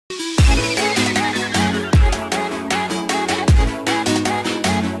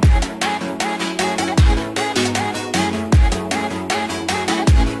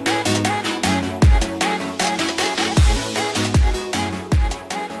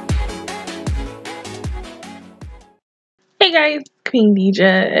Hey guys, Queendija,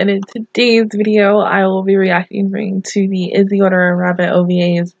 and in today's video I will be reacting to the Is the Order of Rabbit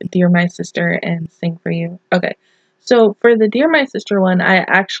OVA's Dear My Sister and Sing For You. Okay, so for the Dear My Sister one, I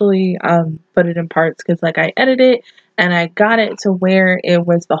actually put it in parts because like I edited it and I got it to where it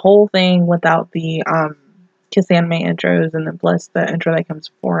was the whole thing without the Kiss Anime intros and then plus the intro that comes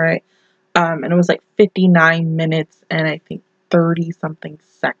before it. And it was like 59 minutes and I think 30 something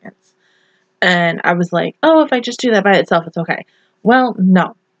seconds. And I was like, oh, if I just do that by itself, it's okay. Well,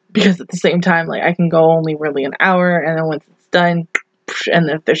 no, because at the same time, like I can go only really an hour, and then once it's done, and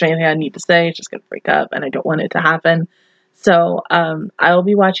if there's anything I need to say, it's just gonna break up, and I don't want it to happen. So I will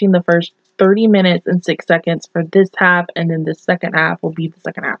be watching the first 30 minutes and 6 seconds for this half, and then the second half will be the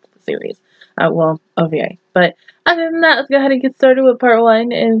second half of the series. Well, OVA. But other than that, let's go ahead and get started with part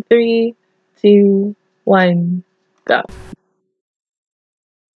 1 in 3, 2, 1, go.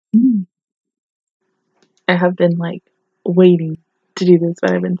 I have been like waiting to do this,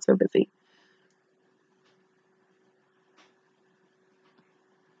 but I've been so busy.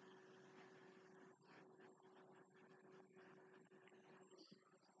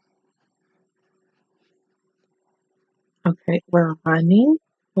 Okay, we're running.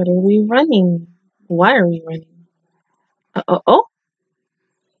 What are we running? Why are we running? Oh.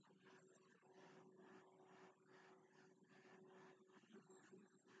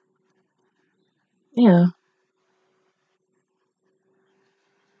 Yeah.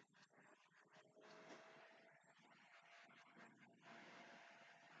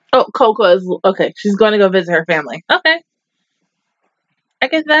 Oh, Coco is okay. She's going to go visit her family. Okay, I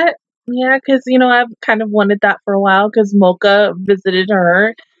get that. Yeah, because you know I've kind of wanted that for a while. Because Mocha visited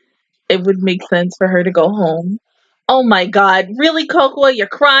her, it would make sense for her to go home. Oh my God, really, Coco? You're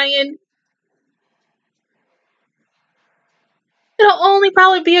crying? It'll only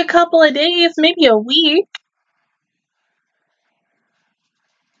probably be a couple of days, maybe a week.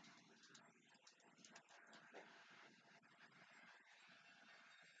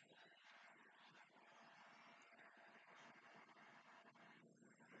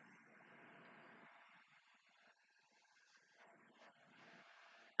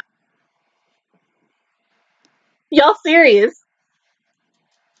 Y'all serious?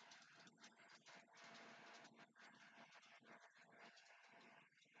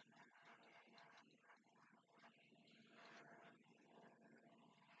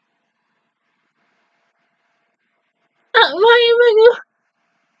 Why am I?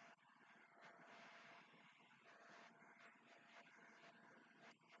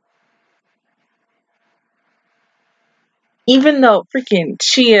 Even though freaking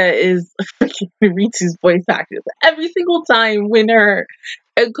Chia is freaking Ritsu's voice actress, every single time when her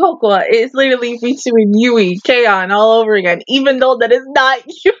and Coco is literally Ritsu and Yui, K-On! All over again, even though that is not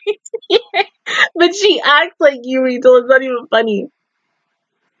Yui. But she acts like Yui, so it's not even funny.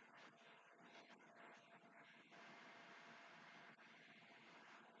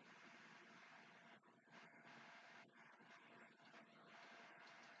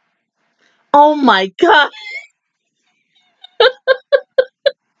 Oh my God.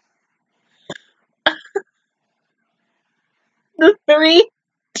 The 3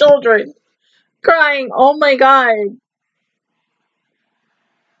 children crying. Oh my God.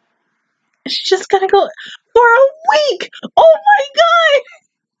 She's just gonna go for a week. Oh my God.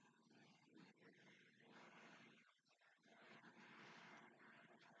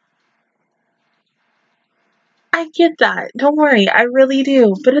 I get that. Don't worry. I really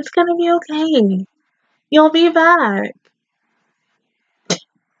do. But it's gonna be okay. You'll be back.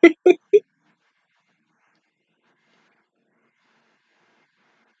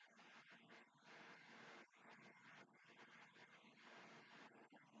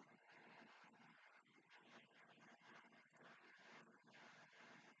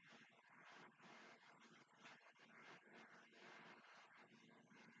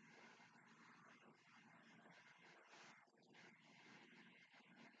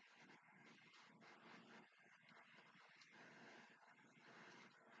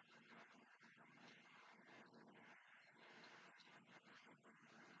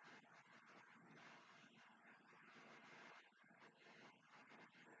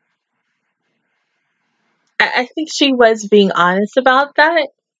 I think she was being honest about that,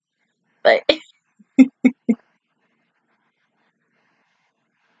 but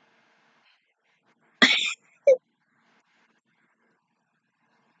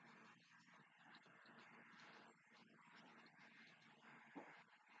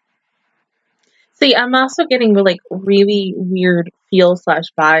see, I'm also getting like really weird feel slash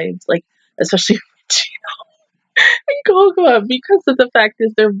vibes, like especially with Gina and Coco because of the fact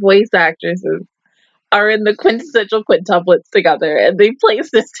that they're voice actresses. are in the quintessential quintuplets together, and they play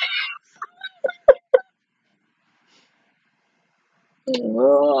sisters.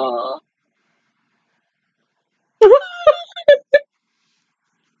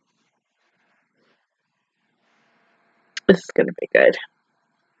 This is gonna be good.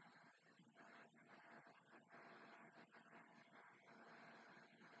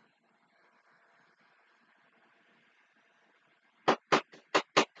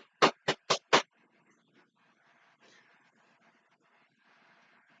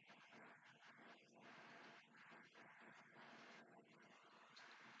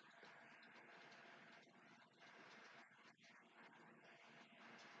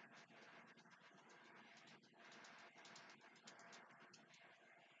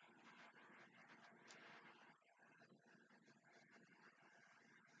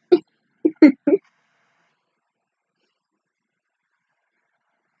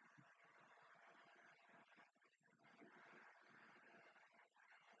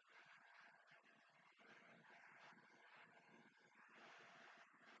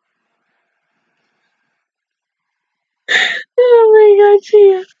 Oh my god,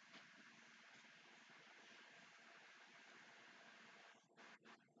 Chia.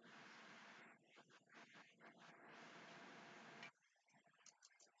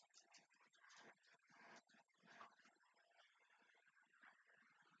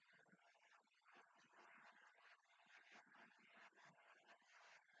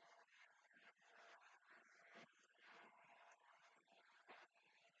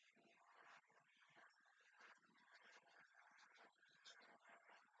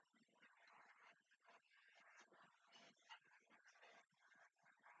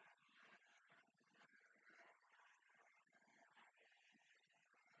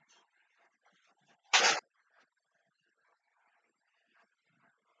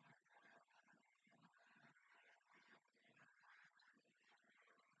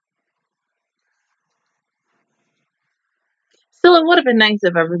 Still, it would have been nice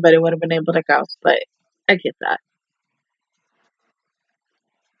if everybody would have been able to go, but I get that.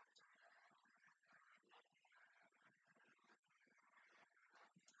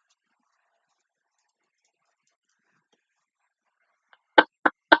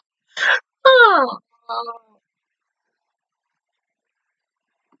 Oh.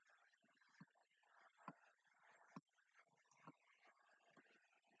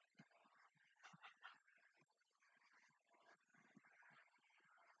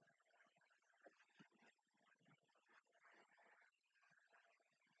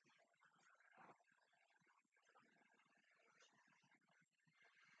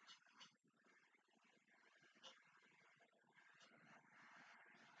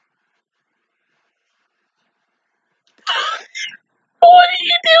 What are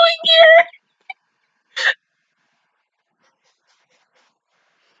you doing here?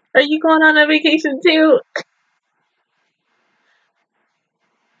 Are you going on a vacation too?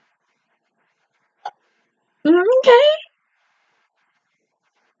 Okay.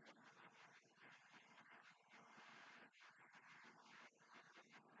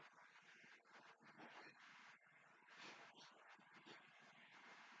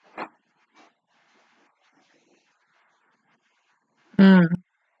 Mm.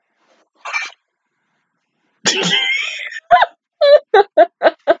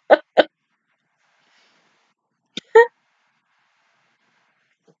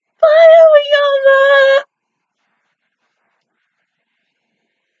 Bye, Oyama.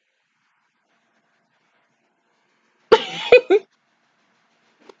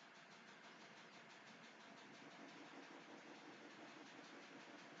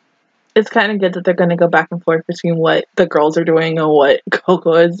 It's kind of good that they're going to go back and forth between what the girls are doing and what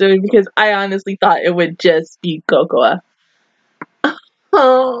Coco is doing, because I honestly thought it would just be Coco.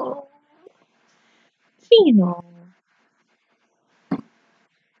 Oh, Fino.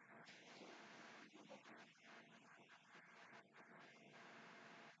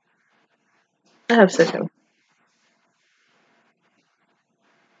 I have such a.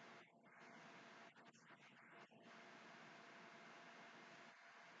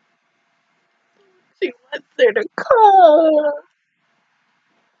 She wants her to call.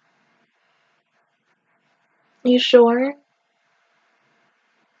 You sure?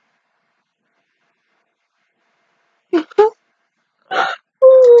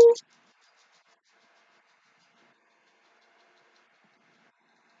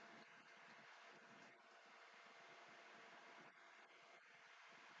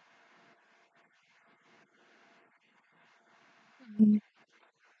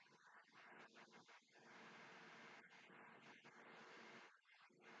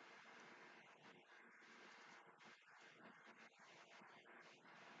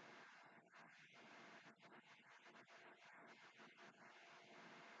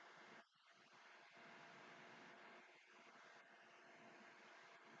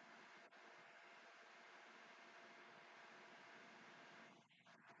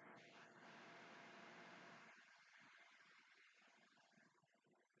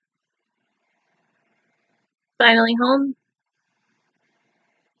 finally home?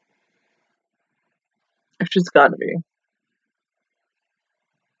 She's gotta be.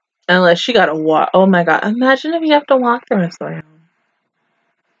 Unless she gotta walk. Oh my god. Imagine if you have to walk the rest of the way home.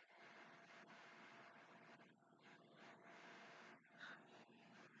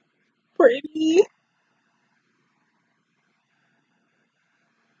 Pretty.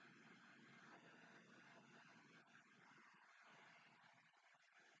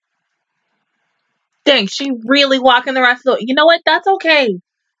 Dang, she really walking the rest of the. You know what? That's okay.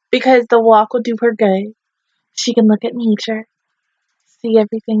 Because the walk will do her good. She can look at nature, see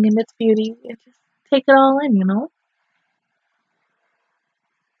everything in its beauty, and just take it all in, you know?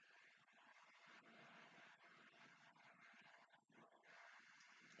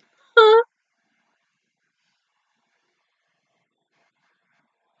 Huh.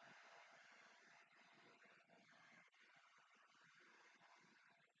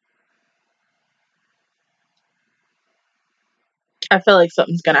 I feel like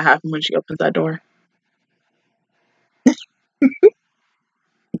something's gonna happen when she opens that door.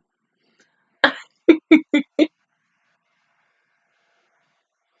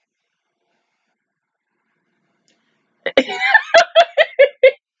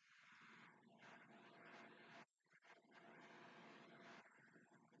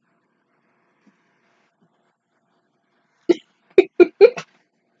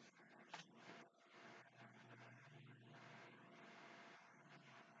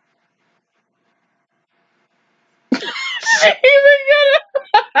 She even gonna.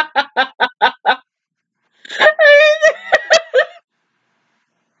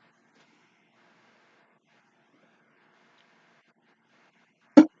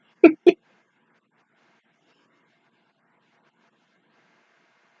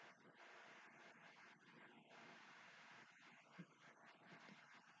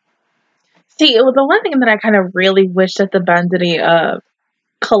 See, it was the one thing that I kind of really wish that the Bandity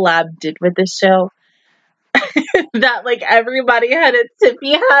collab did with this show. That like everybody had a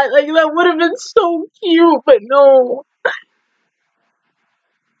tippy hat. Like that would have been so cute, but no.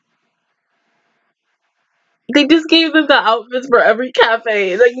 They just gave them the outfits for every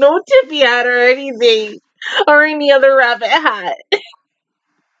cafe. Like no tippy hat or anything. Or any other rabbit hat.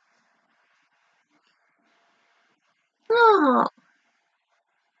 Oh.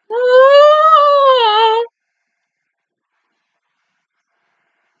 Oh.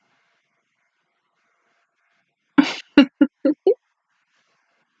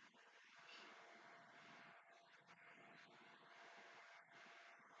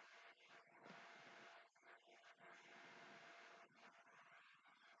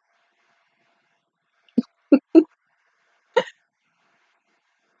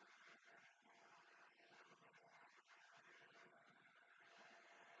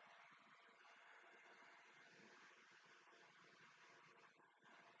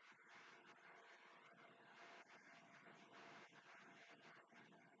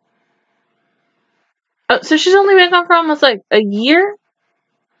 Oh, so she's only been gone for almost like a year?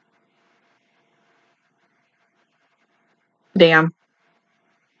 Damn.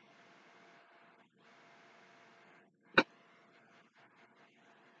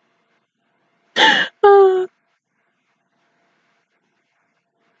 Uh,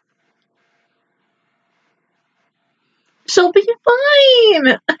 she'll be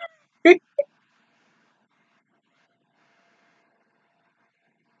fine.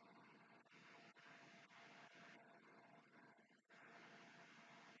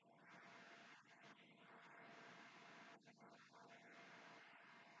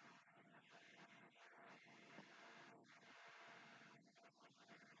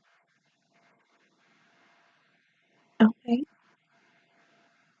 Okay.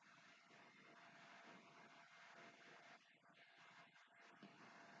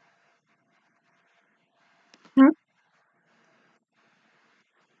 Hmm.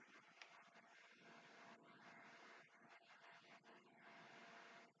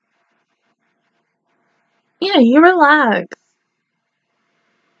 Yeah, you relax.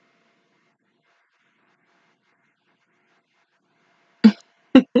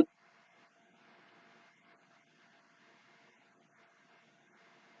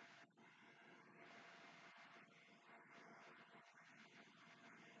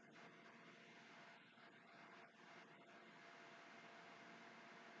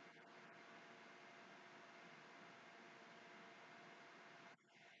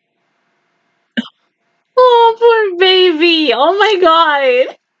 Oh, poor baby. Oh my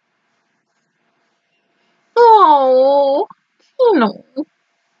god. Oh, you know.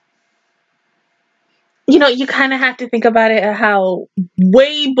 You know, you kind of have to think about it how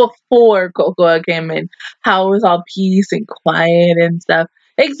way before Cocoa came in, how it was all peace and quiet and stuff.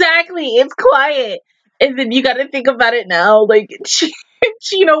 Exactly, it's quiet. And then you got to think about it now. Like,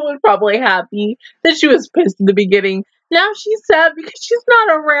 Chino was probably happy that she was pissed in the beginning. Now she's sad because she's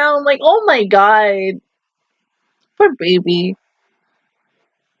not around. Like, oh my god. Poor baby.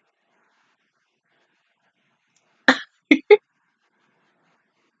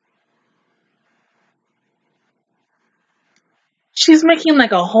 She's making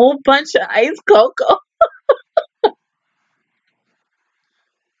like a whole bunch of iced cocoa.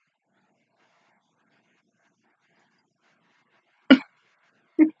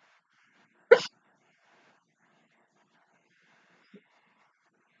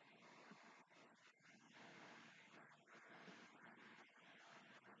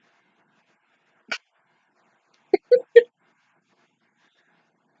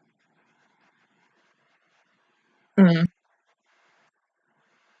 Mm.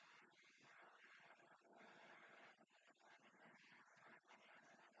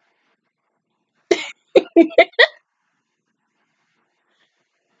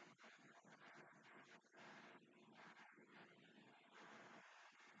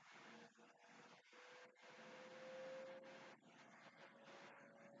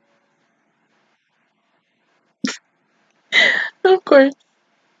 Of course.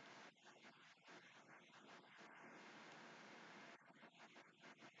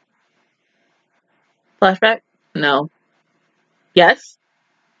 Flashback? No. Yes?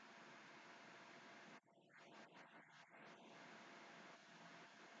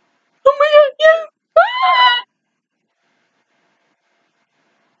 Oh my god, yes!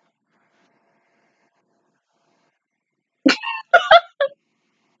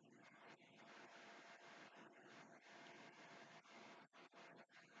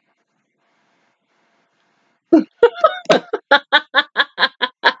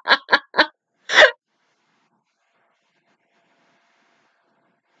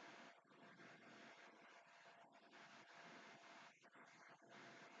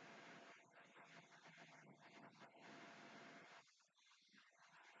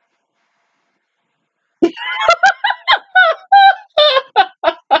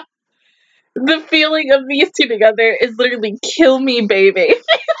 The feeling of these two together is literally kill me, baby.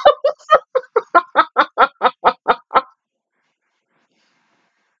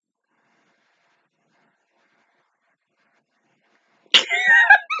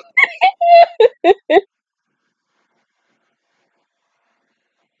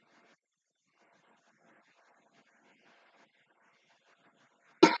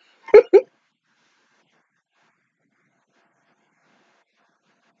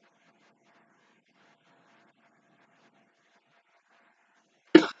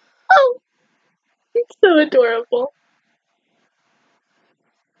 Oh, it's so adorable.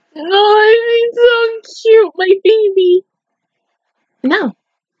 Oh, it's so cute, my baby. No.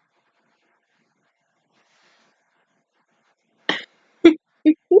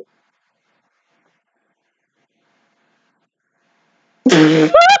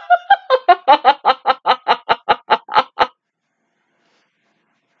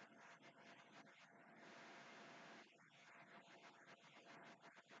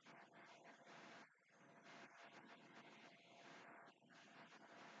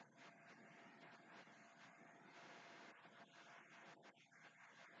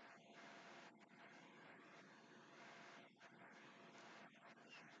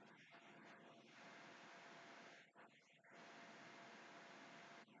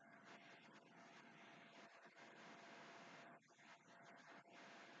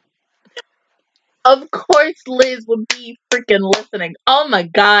 Of course Liz would be freaking listening. Oh my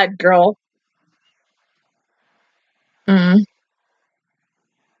god, girl. Mm.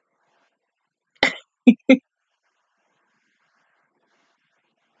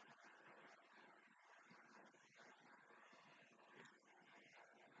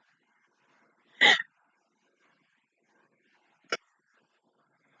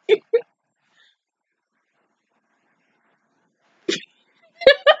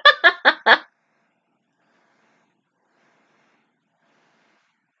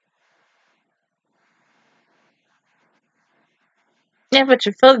 Yeah, but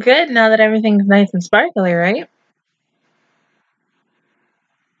you feel good now that everything's nice and sparkly, right?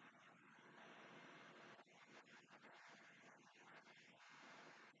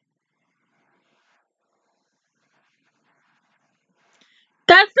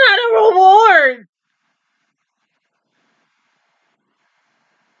 That's not a reward.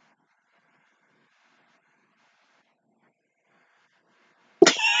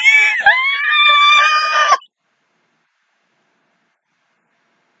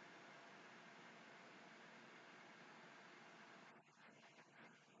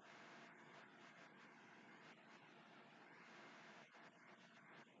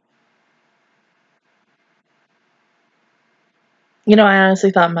 You know, I honestly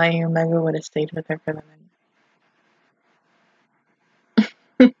thought Maya Omega would have stayed with her for the night.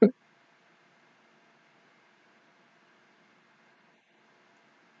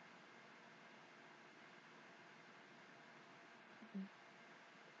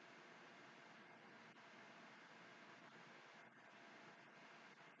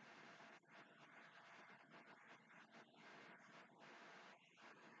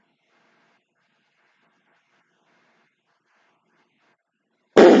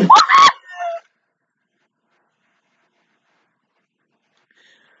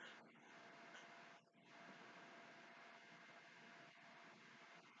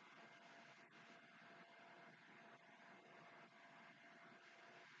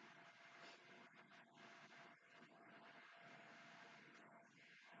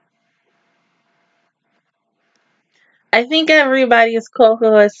 I think everybody's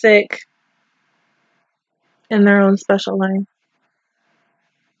Coco is sick in their own special way.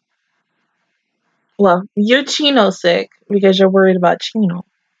 Well, you're Chino sick because you're worried about Chino.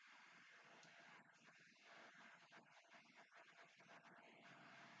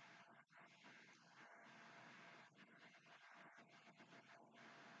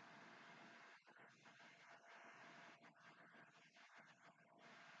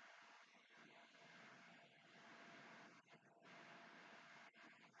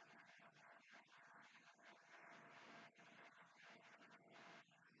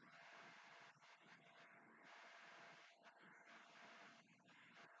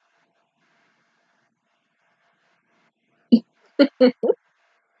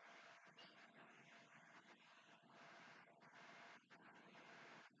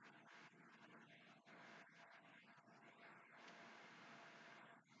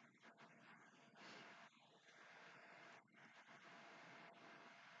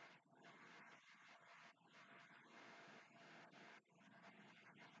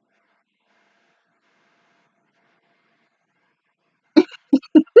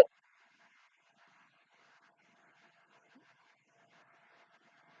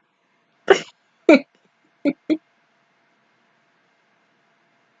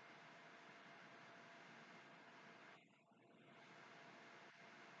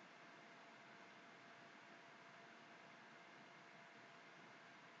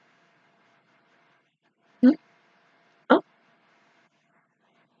 Oh.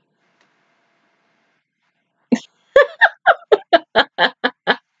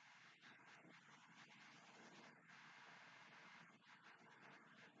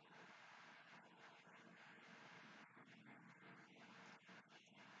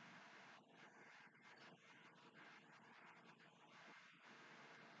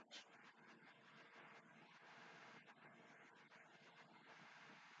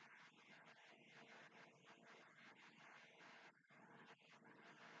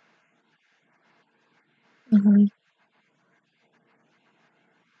 Mhm.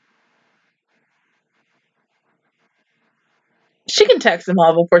 She can text them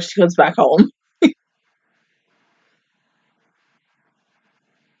all before she goes back home.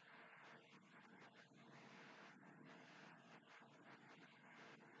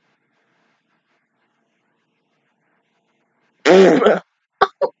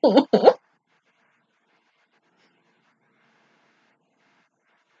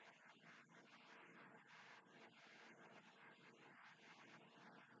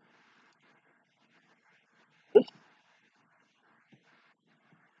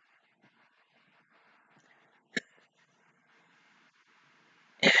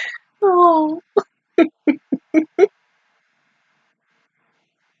 Oh,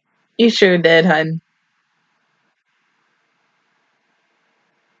 you sure did, hun.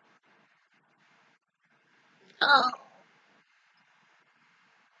 Oh.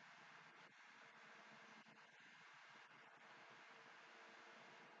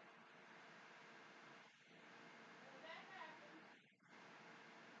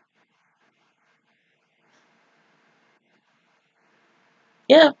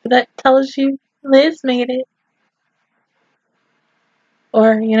 Yeah, that tells you Liz made it.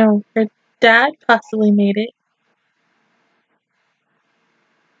 Or, you know, her dad possibly made it.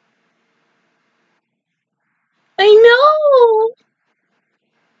 I know!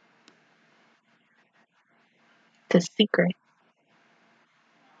 The secret.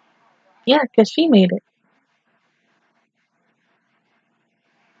 Yeah, because she made it.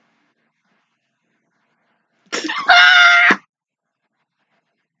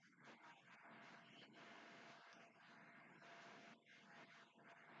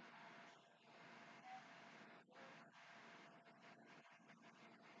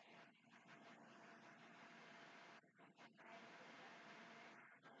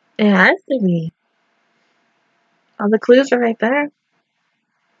 It has to be. All the clues are right there.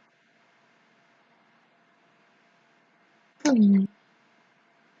 Hmm.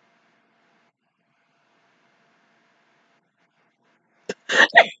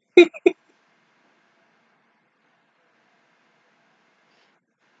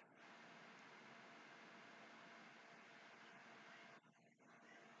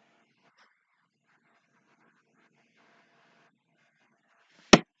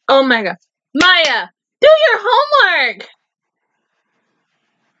 Oh my god. Maya, do your homework!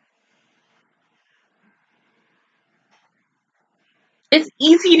 It's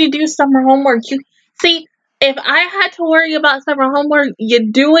easy to do summer homework. You see, if I had to worry about summer homework,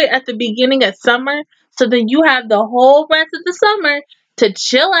 you do it at the beginning of summer, so then you have the whole rest of the summer to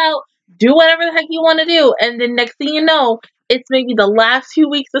chill out, do whatever the heck you want to do, and then next thing you know, it's maybe the last 2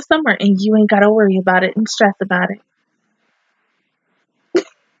 weeks of summer, and you ain't gotta worry about it and stress about it.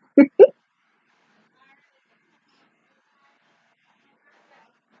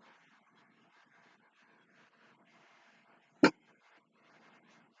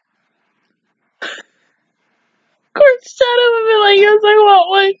 Of course, shut up and be like, yes, I want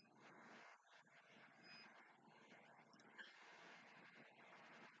one.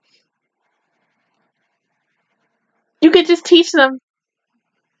 You could just teach them.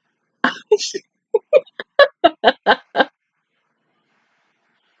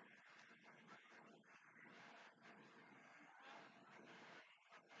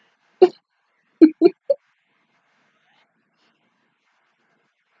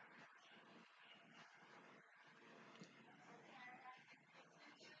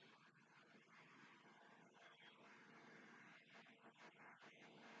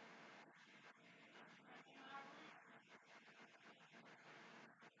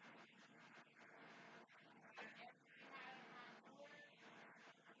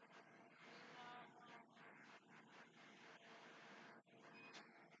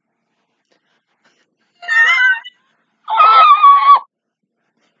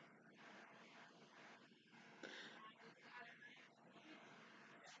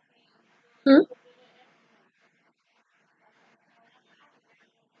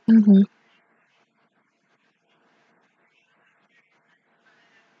 Mm-hmm.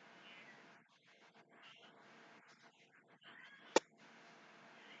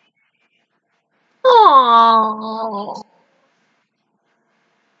 Aww.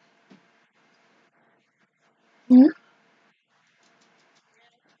 Hmm?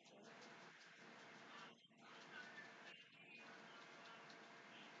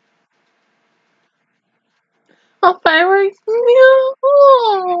 A fireworks?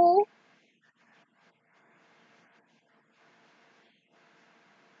 No.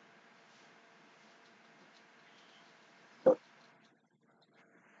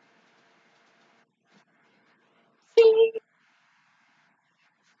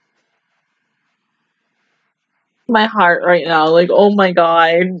 My heart right now, like, oh my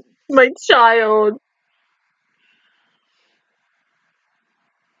god, my child.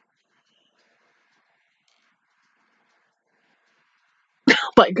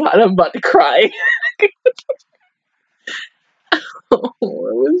 Oh my god, I'm about to cry. Oh,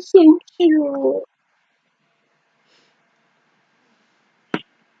 it was so cute.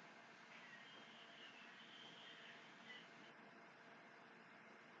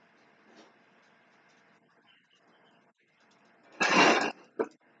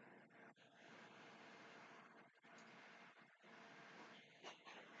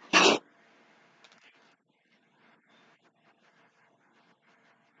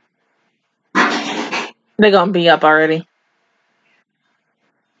 They're gonna be up already.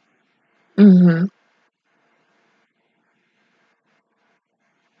 Mm-hmm.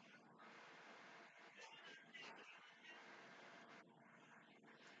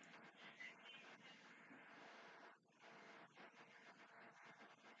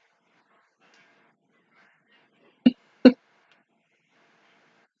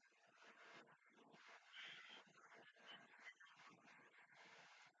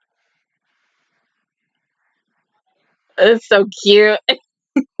 It's so cute.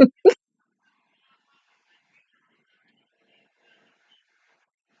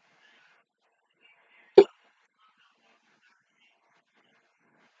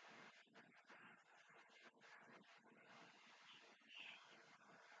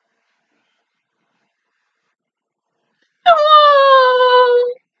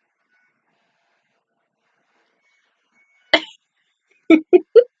 Oh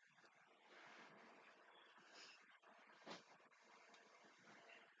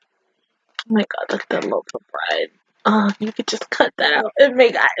my god, look at that loaf of bread. Oh, you could just cut that out and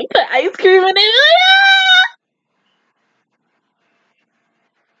put ice cream in it.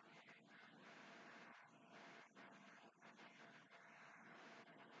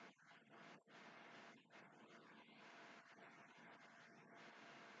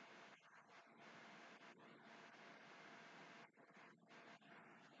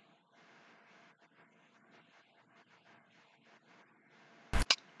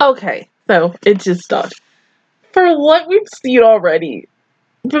 Okay, so it just stopped. For what we've seen already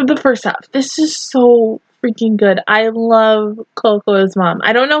from the first half, this is so freaking good. I love Coco's mom.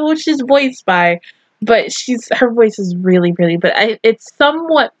 I don't know who she's voiced by, but her voice is really, really, but it's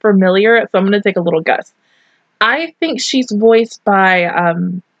somewhat familiar, so I'm gonna take a little guess. I think she's voiced by I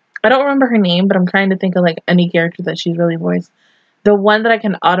don't remember her name, but I'm trying to think of like any character that she's really voiced. The one that I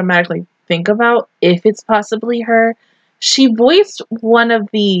can automatically think about, if it's possibly her, she voiced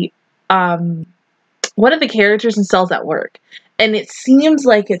um one of the characters in Cells at Work. And it seems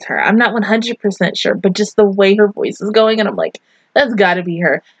like it's her. I'm not 100% sure, but just the way her voice is going, and I'm like, that's gotta be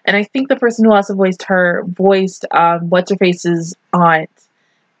her. And I think the person who also voiced her voiced what's her face's aunt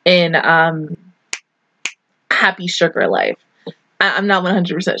in Happy Sugar Life. I'm not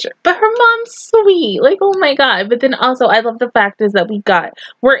 100% sure. But her mom's sweet. Like, oh my god. But then also, I love the fact is that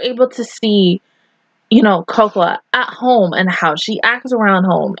we're able to see, you know, Coco at home and how she acts around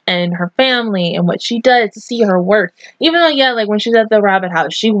home and her family and what she does, to see her work. Even though, yeah, like when she's at the rabbit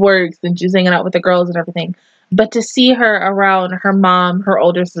house, she works and she's hanging out with the girls and everything. But to see her around her mom, her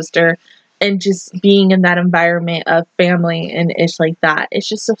older sister, and just being in that environment of family and ish like that, it's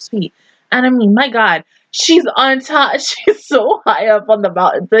just so sweet. And I mean, my God, she's on top. She's so high up on the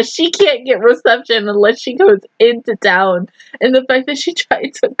mountain that she can't get reception unless she goes into town. And the fact that she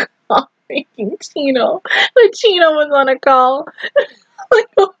tried to call freaking Chino, but Chino was on a call. Like,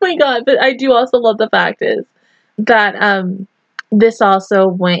 oh my God. But I do also love the fact is that this also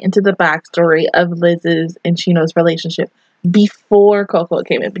went into the backstory of Liz's and Chino's relationship before Coco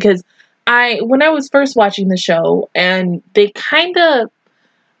came in, because when I was first watching the show, and they kind of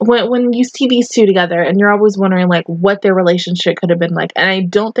when you see these two together and you're always wondering like what their relationship could have been like, and I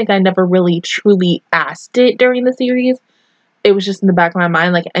don't think I never really truly asked it during the series. It was just in the back of my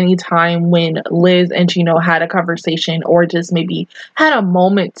mind, like any time when Liz and Chino had a conversation or just maybe had a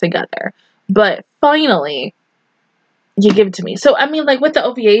moment together. But finally, you give it to me. So I mean, like with the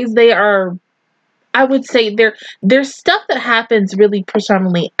OVAs, they are, I would say there's stuff that happens really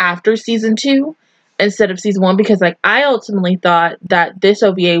predominantly after season 2 instead of season 1, because like I ultimately thought that this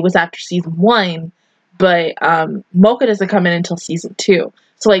OVA was after season 1, but Mocha doesn't come in until season 2.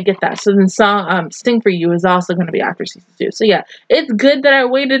 So I get that. So then Sting for You is also going to be after season 2. So yeah, it's good that I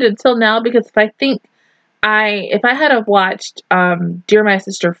waited until now, because if I had have watched Dear My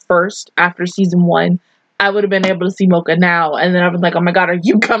Sister first after season 1, I would have been able to see Mocha now, and then I was like, oh my god, are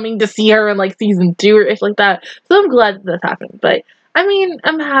you coming to see her in like season 2 or ish like that? So I'm glad that this happened. But I mean,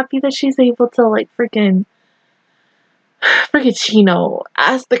 I'm happy that she's able to like freaking Chino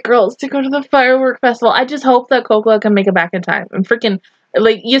ask the girls to go to the firework festival. I just hope that Coco can make it back in time. And freaking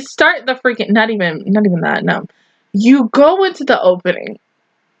like you start the freaking not even that, no. You go into the opening.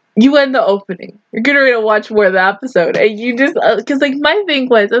 You end the opening. You're getting ready to watch more of the episode, and you just because like my thing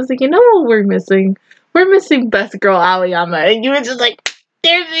was, I was like, you know what we're missing? We're missing best girl Aoyama, and you were just like,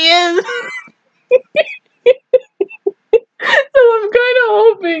 there she is. So I'm kind of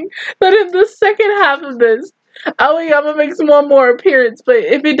hoping that in the second half of this, Aoyama makes one more appearance. But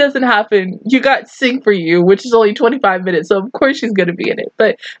if it doesn't happen, you got Sing for You, which is only 25 minutes, so of course she's gonna be in it.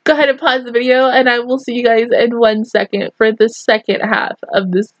 But go ahead and pause the video, and I will see you guys in 1 second for the second half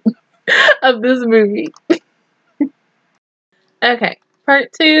of this movie. Okay,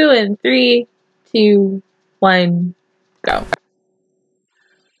 part 2 in 3, 2, 1, go.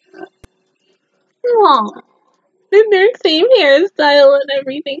 Aww. And their same hairstyle and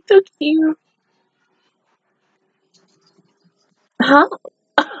everything, so cute. Huh?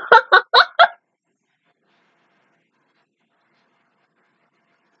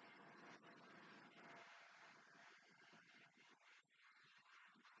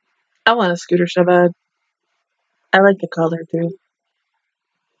 I want a scooter so bad. I like the color too.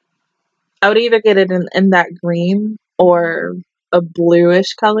 I would either get it in that green or a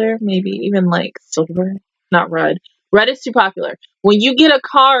bluish color, maybe even like silver, not red. Red is too popular. When you get a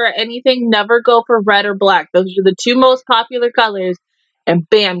car or anything, never go for red or black. Those are the two most popular colors. And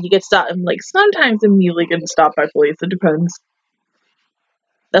bam, you get stopped. I'm like, sometimes immediately getting stopped by police. It depends.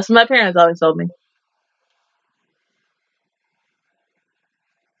 That's what my parents always told me.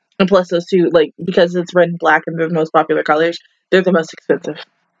 And plus those two, like, because it's red and black and they're the most popular colors, they're the most expensive.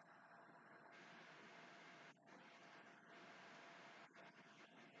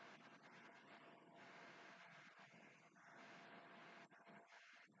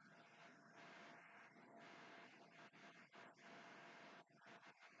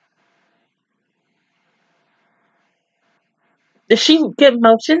 Does she get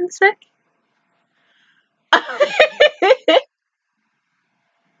motion sick? I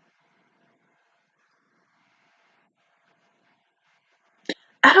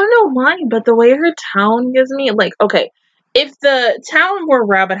don't know why, but the way her town gives me, like, okay, if the town were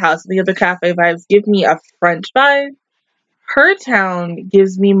Rabbit House, the other cafe vibes give me a French vibe, her town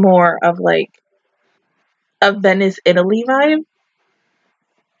gives me more of like a Venice, Italy vibe.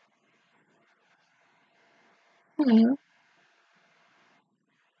 Mhm.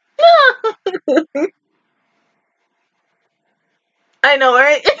 I know,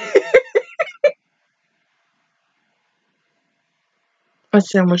 right? My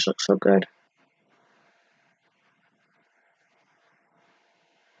sandwich looks so good.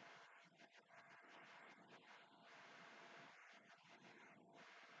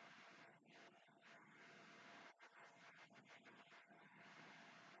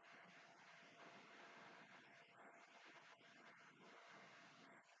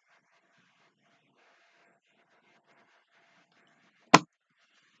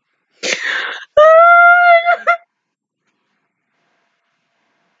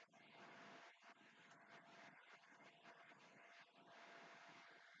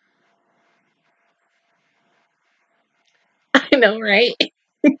 I know, right?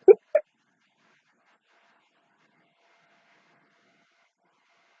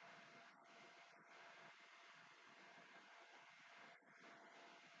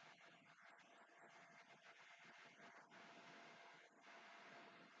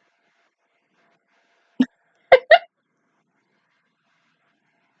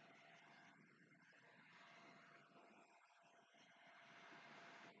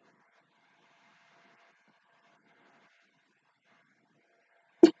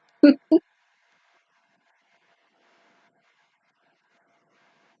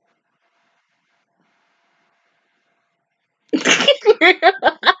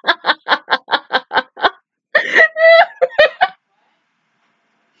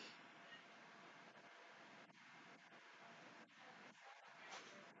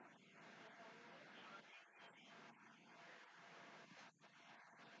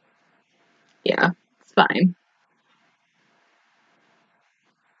 Yeah, it's fine.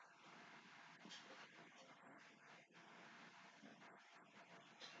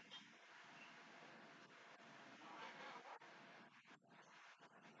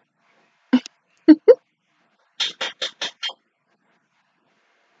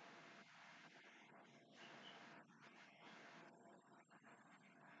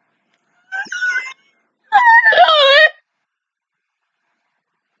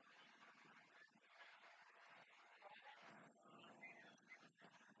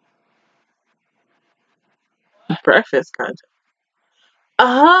 Breakfast content.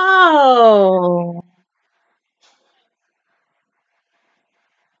 Oh.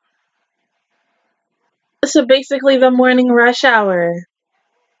 So basically the morning rush hour.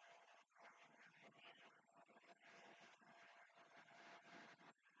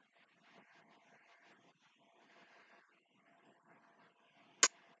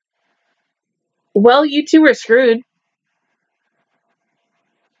 Well, you two were screwed.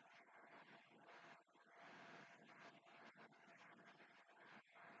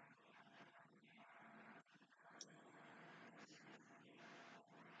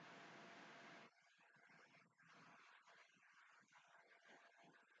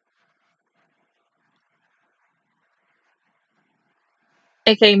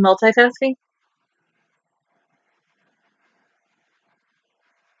 AKA multitasking.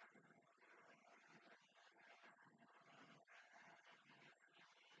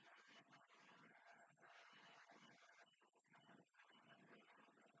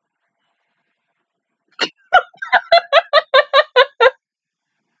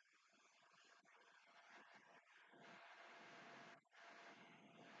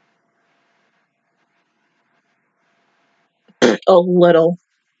 A little.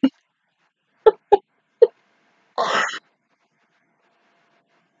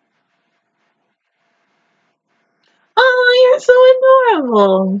 Oh, you're so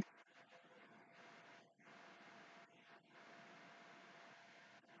adorable.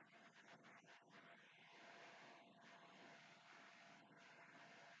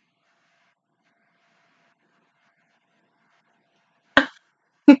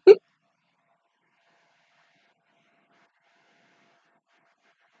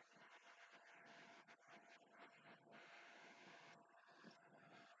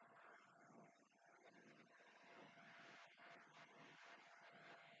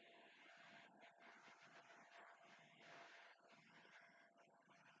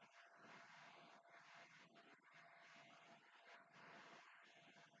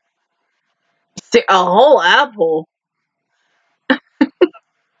 A whole apple.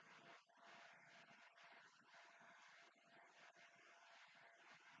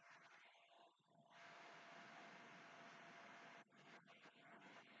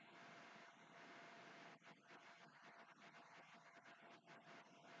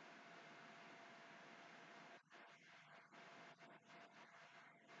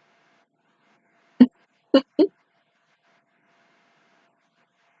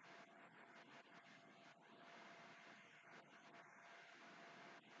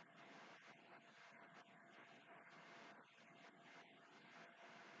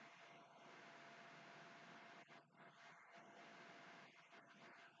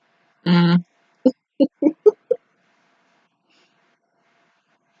 Mm.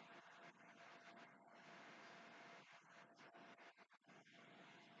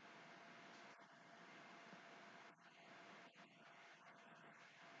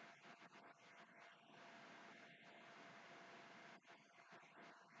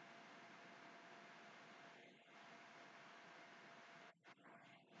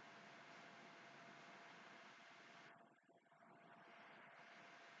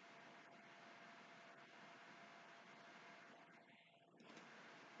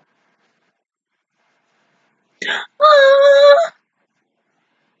 Ah,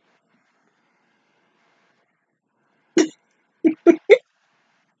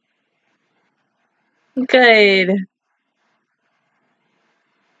 good.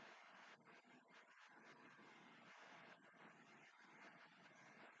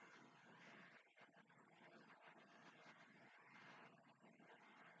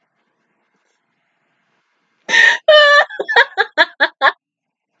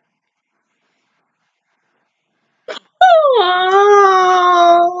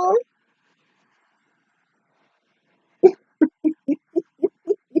 Oh,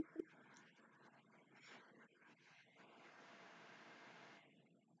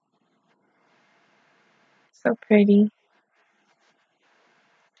 so pretty.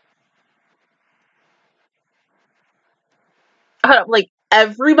 Like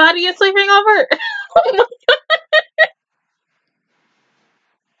everybody is sleeping over. Oh my-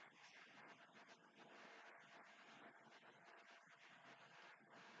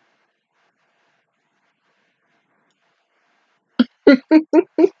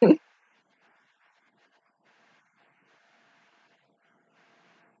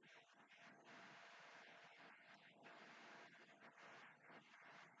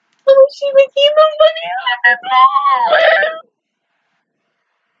 Oh, she became the funniest.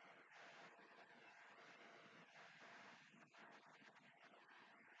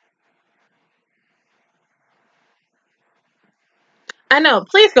 I know.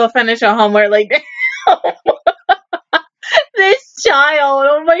 Please go finish your homework. Like this child.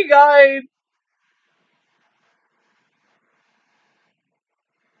 Oh my god.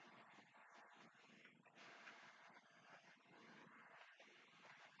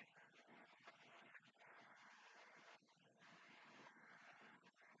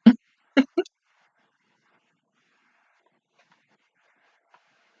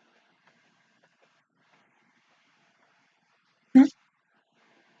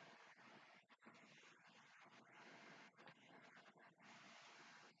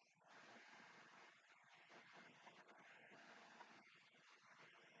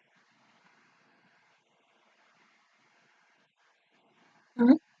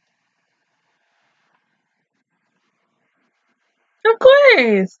 Of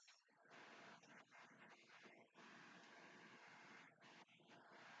course.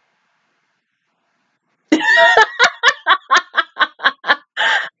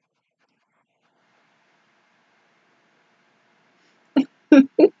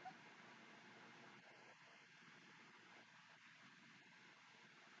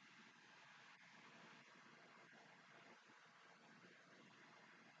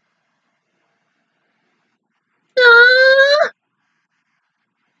 Ah.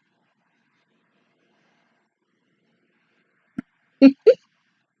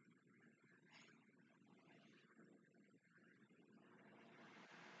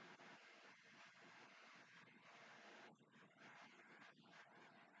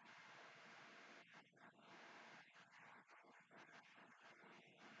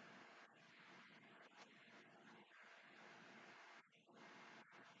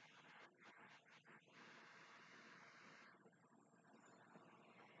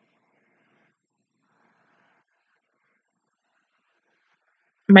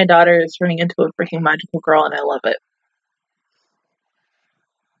 My daughter is turning into a freaking magical girl, and I love it.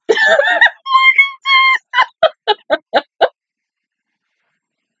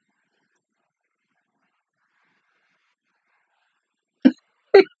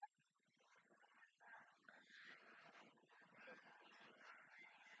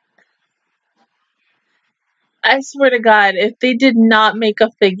 I swear to God, if they did not make a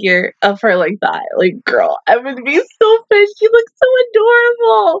figure of her like that, like, girl, I would be so pissed. She looks so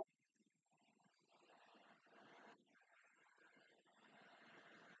adorable.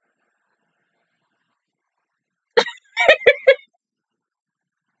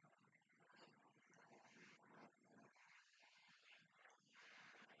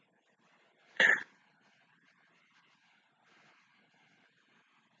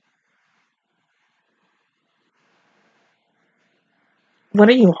 What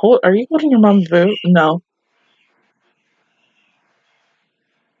are you holding? Are you holding your mom's boot? No.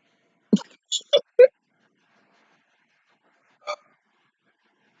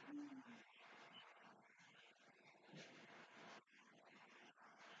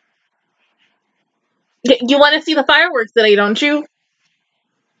 You want to see the fireworks today, don't you?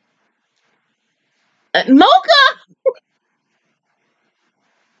 Mocha!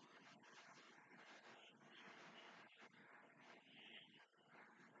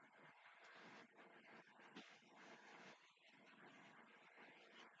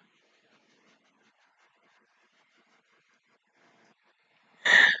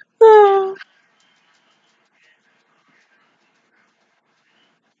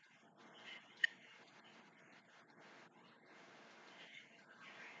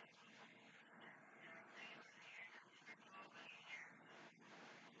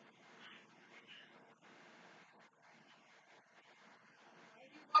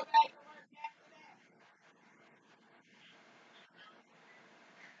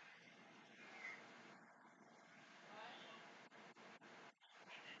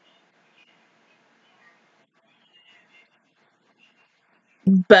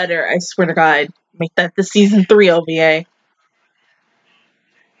 Better, I swear to God. Make that the season 3 OVA.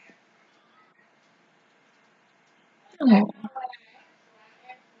 Oh.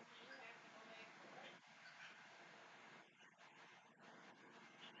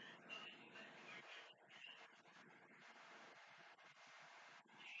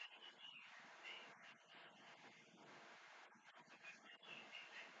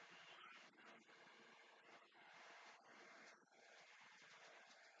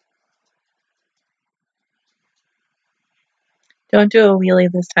 Don't do a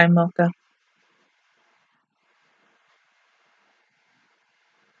wheelie this time, Mocha.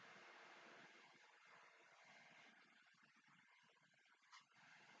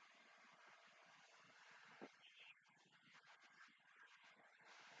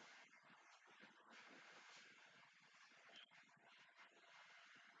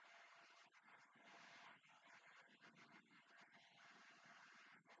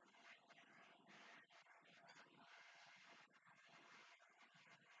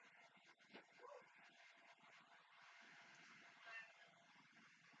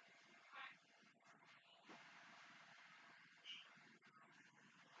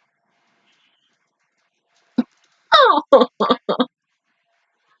 Oh.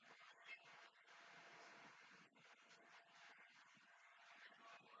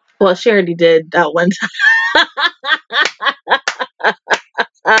 Well, she already did that one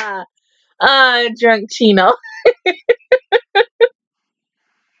time. Drunk Chino.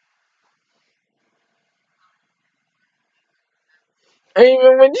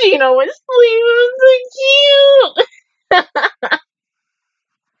 Even when Chino was asleep, it was so cute.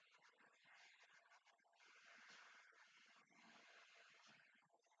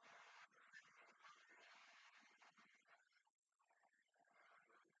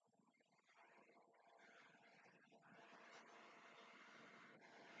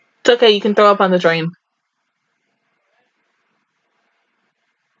 It's okay, you can throw up on the drain.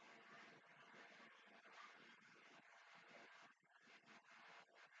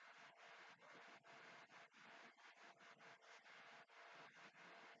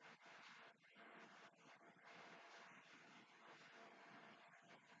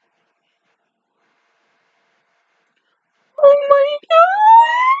 Oh my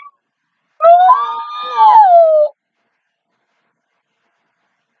God! No!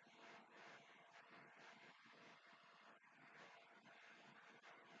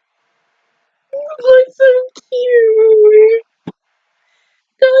 You look so cute.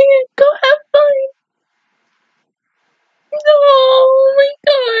 Go ahead, go have fun. No, oh my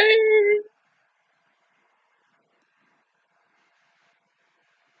God.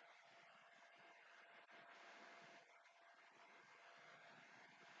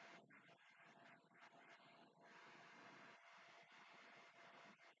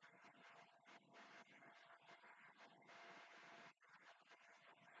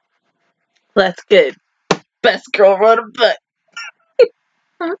 That's good. Best girl wrote a book.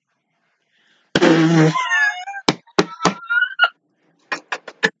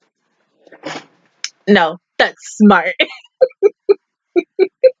 No, that's smart.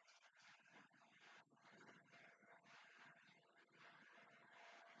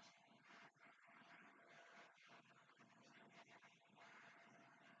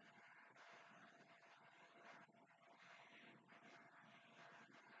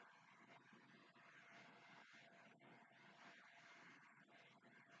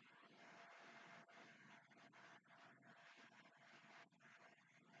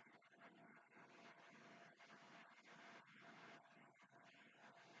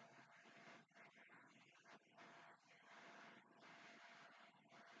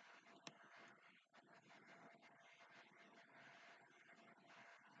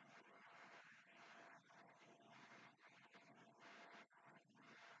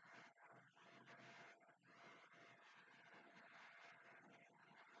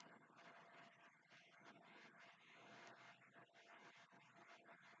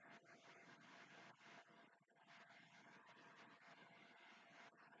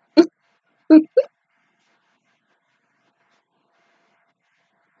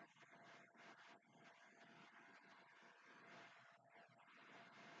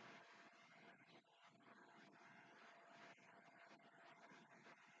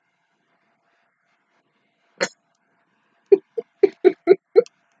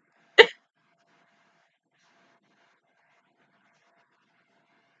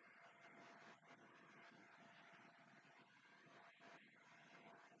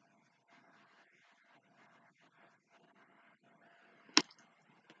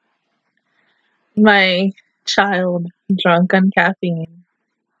 My child drunk on caffeine.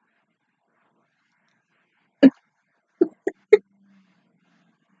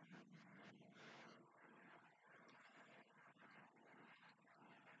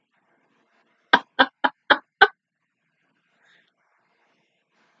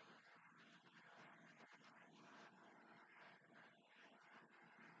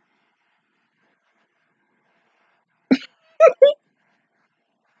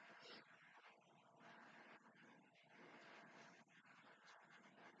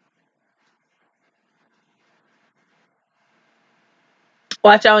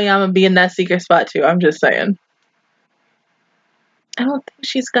 Watch out, Yama be in that secret spot too. I'm just saying. I don't think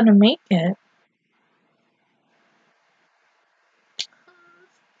she's gonna make it.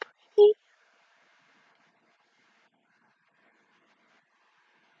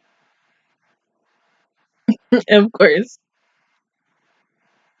 Of course.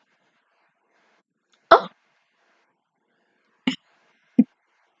 Oh,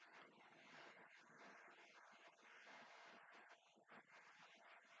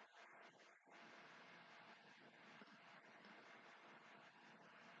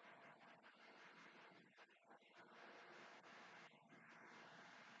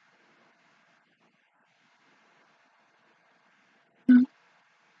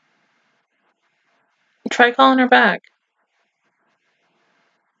 try calling her back.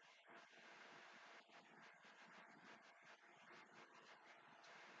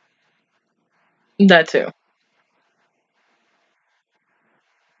 That too.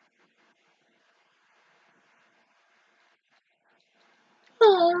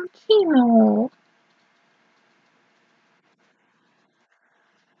 Oh, Kino.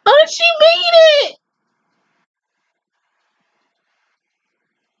 Oh, she made it!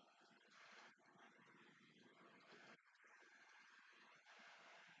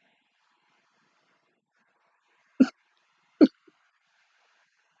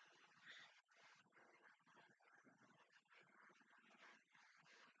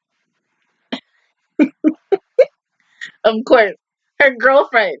 Of course. Her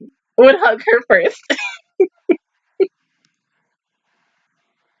girlfriend would hug her first.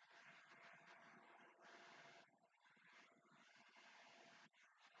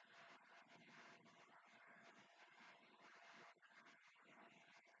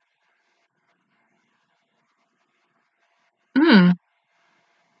 Hmm.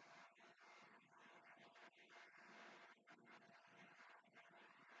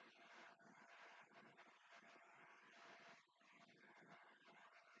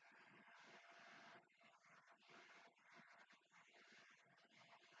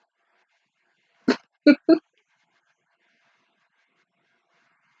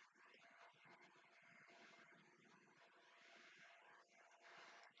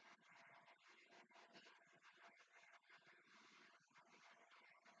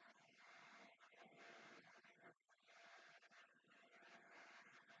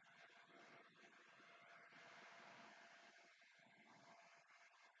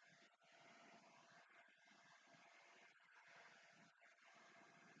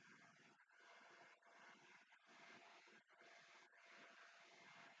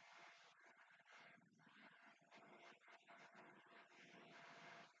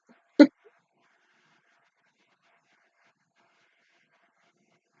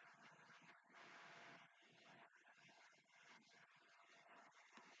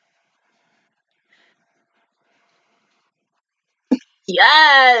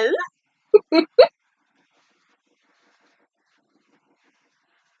 Yes!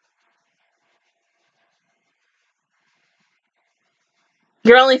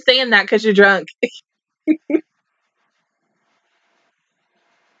 You're only saying that because you're drunk.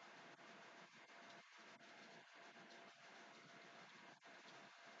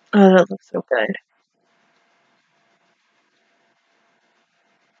 Oh, that looks so good.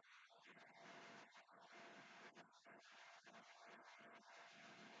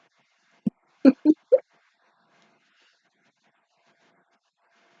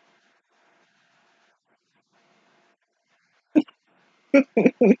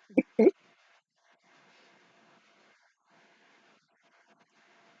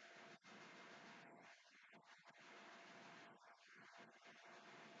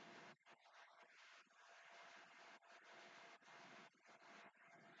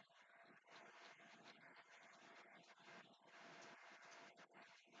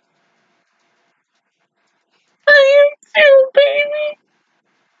 I am too, baby.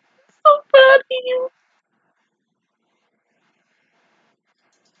 So proud of you.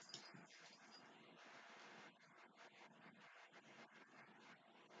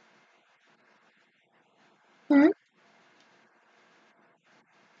 Hmm?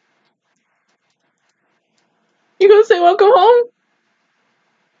 You gonna say welcome home?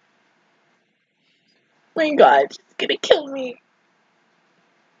 My God, she's gonna kill me.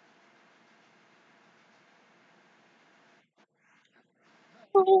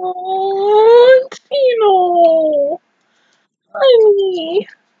 Oh, Tino. Honey.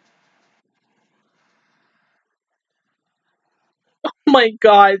 Oh my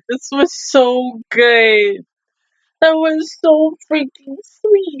God, this was so good. That was so freaking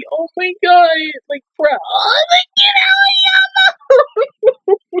sweet. Oh my God. Like, bro. Oh my God.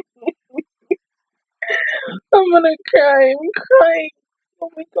 I'm gonna cry. I'm crying. Oh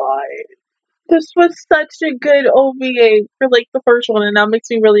my God. This was such a good OVA for like the first one, and that makes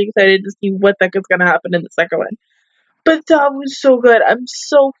me really excited to see what the heck is gonna happen in the second one. But that was so good. I'm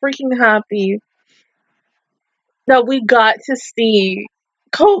so freaking happy that we got to see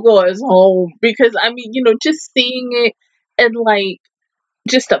Coco as home because I mean, just seeing it and like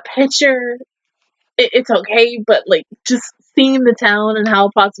just a picture, it's okay, but like just seeing the town and how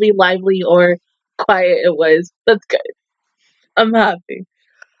possibly lively or quiet it was, that's good. I'm happy.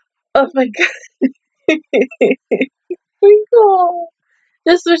 Oh my God. My God.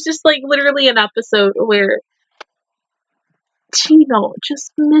 This was just like literally an episode where Chino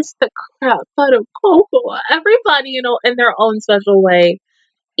just missed the crap out of Coco. Everybody, in their own special way,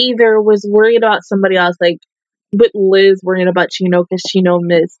 either was worried about somebody else, like with Liz worrying about Chino because Chino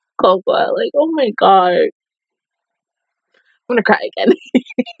missed Coco. Like, oh my God. I'm gonna cry again.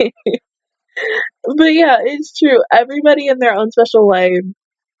 But yeah, it's true. Everybody in their own special way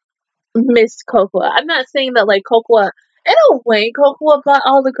missed Coco. I'm not saying that like Coco, in a way, Coco brought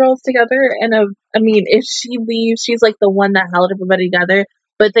all the girls together. And I mean, if she leaves, she's like the one that held everybody together.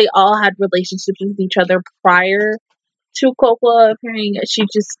 But they all had relationships with each other prior to Coco appearing. She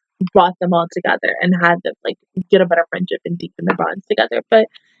just brought them all together and had them like get a better friendship and deepen their bonds together. But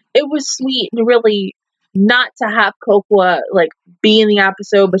it was sweet and really not to have Coco like be in the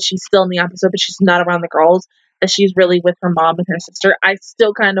episode, but she's still in the episode, but she's not around the girls. That she's really with her mom and her sister. I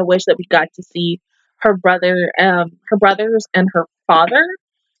still kind of wish that we got to see her brothers and her father.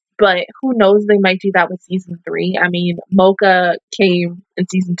 But who knows? They might do that with season 3. I mean, Mocha came in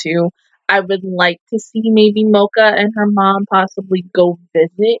season 2. I would like to see maybe Mocha and her mom possibly go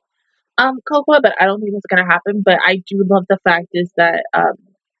visit Coco, but I don't think that's gonna happen. But I do love the fact is that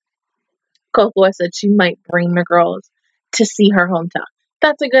Coco said she might bring the girls to see her hometown.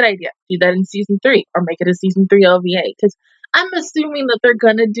 That's a good idea. Do that in season 3 or make it a season 3 OVA because I'm assuming that they're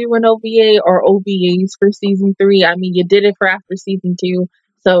gonna do an OVA or OVAs for season 3. I mean, you did it for after season 2,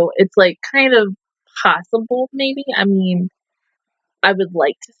 so it's like kind of possible maybe. I mean, I would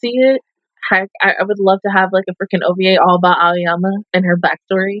like to see it. Heck, I would love to have like a freaking OVA all about Aoyama and her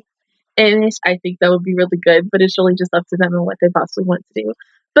backstory. And I think that would be really good, but it's really just up to them and what they possibly want to do.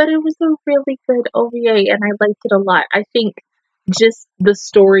 But it was a really good OVA, and I liked it a lot. I think just the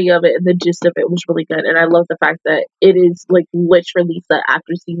story of it and the gist of it was really good, and I love the fact that it is like literally set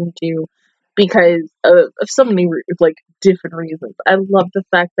after season 2 because of so many like different reasons. I love the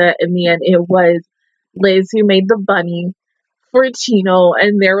fact that in the end it was Liz who made the bunny for Chino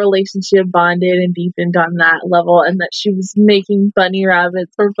and their relationship bonded and deepened on that level, and that she was making bunny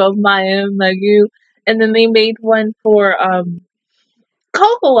rabbits for both Maya and Megu, and then they made one for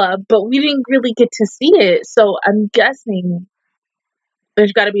Cocoa, but we didn't really get to see it, so I'm guessing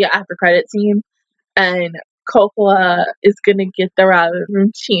there's got to be an after credit scene, and Cocoa is gonna get the rabbit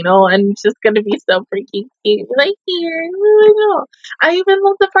from Chino, and it's just gonna be so freaking cute. Like, here, I know. I even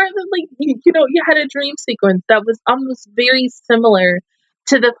love the part that, like, you had a dream sequence that was almost very similar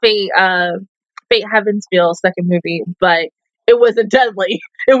to the Fate Heavensville second movie, but it wasn't deadly.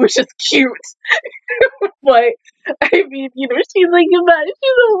 It was just cute. But I mean, she's like she's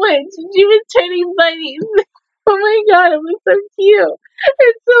a witch. She was turning bunnies. Oh my god, it was so cute.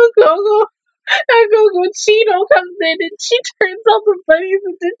 And so Coco Chino comes in and she turns all the bunnies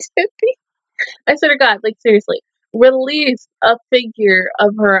into Tippy. I swear to God, like, seriously, release a figure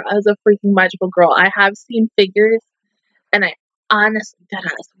of her as a freaking magical girl. I have seen figures, and I honestly,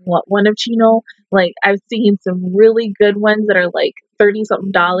 deadass, want one of Chino. Like, I've seen some really good ones that are like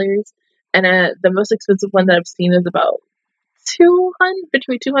 $30-something, and the most expensive one that I've seen is about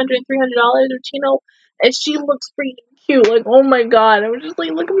between $200 and $300 of Chino, and she looks freaking cute. Like, oh my god, I was just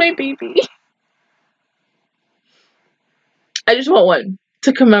like, look at my baby. I just want one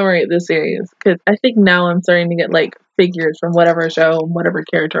to commemorate this series, because I think now I'm starting to get like figures from whatever show, whatever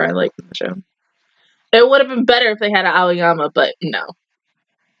character I like from the show. It would have been better if they had an Aoyama, but no.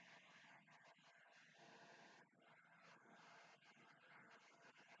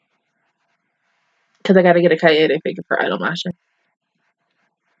 Because I gotta get a Kaede figure for Idolmaster.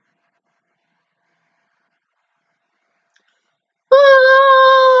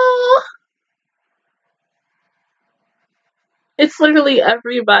 Oh! It's literally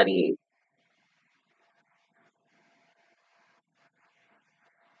everybody.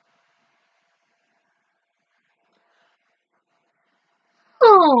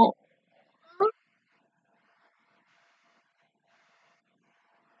 Oh.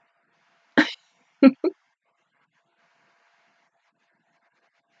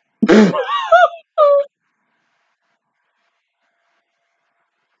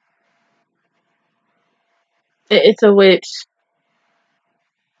 It's a witch.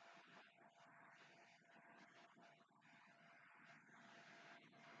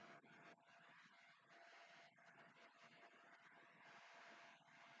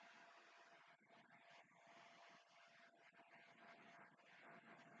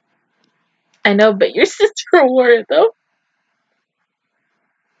 I know, but your sister wore it though.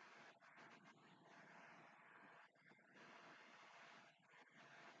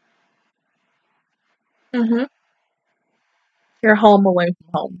 Mm-hmm. You're home away from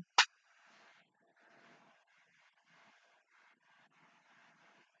home.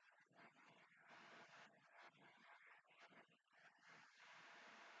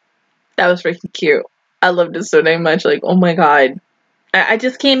 That was freaking cute. I loved it so dang much. Like, oh my god. I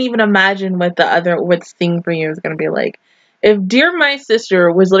just can't even imagine what Sing for You is gonna be like. If Dear My Sister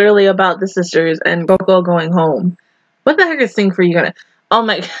was literally about the sisters and Coco going home, what the heck is Sing for You gonna? Oh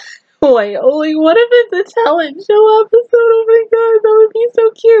my boy, like, what if it's a talent show episode? Oh my god, that would be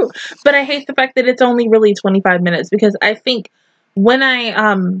so cute. But I hate the fact that it's only really 25 minutes, because I think when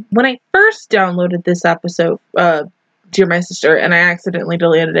I first downloaded this episode, Dear My Sister, and I accidentally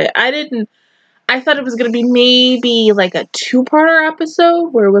deleted it, I thought it was going to be maybe like a two-parter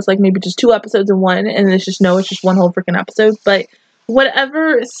episode where it was like maybe just 2 episodes in one, and it's just one whole freaking episode. But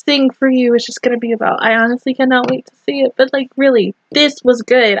whatever Sing for You is just going to be about, I honestly cannot wait to see it. But like, really, this was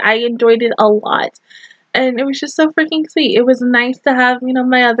good. I enjoyed it a lot, and it was just so freaking sweet. It was nice to have,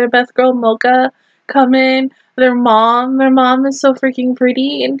 my other best girl Mocha come in. Their mom is so freaking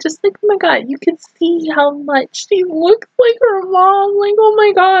pretty, and just like, oh my god, you can see how much she looks like her mom. Like, oh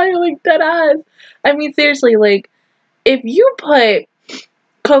my god, like, dead ass. I mean, seriously, like, if you put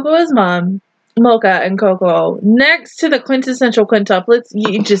Coco's mom, Mocha, and Coco next to the quintessential quintuplets,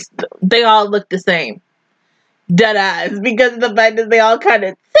 they all look the same. Dead ass. Because of the fact that they all kind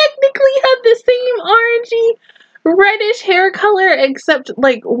of technically have the same orangey reddish hair color, except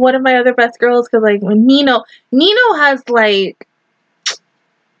like one of my other best girls, because like when Nino has like,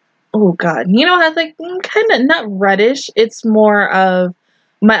 oh god, Nino has like kind of not reddish, it's more of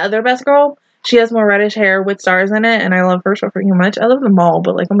my other best girl. She has more reddish hair with stars in it, and I love her so freaking much. I love them all,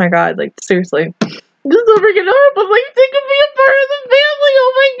 but like, oh my god, like, seriously, this is so freaking hard, but like, they could be a part of the family.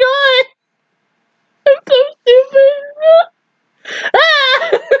 Oh my god, I'm so stupid.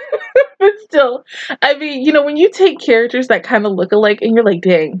 Ah! But still, I mean, when you take characters that kind of look alike and you're like,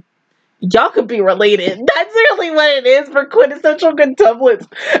 dang, y'all could be related. That's really what it is for quintessential quintuplets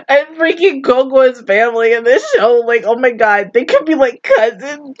and freaking Gogo's family in this show. Like, oh my god, they could be like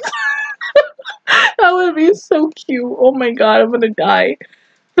cousins. That would be so cute. Oh my god, I'm gonna die.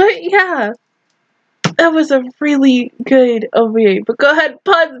 But yeah, that was a really good OVA. But go ahead,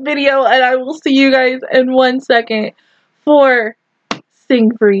 pause the video, and I will see you guys in 1 second for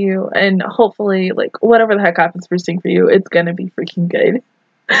sing for you, and hopefully, like, whatever the heck happens for sing for you, it's gonna be freaking good.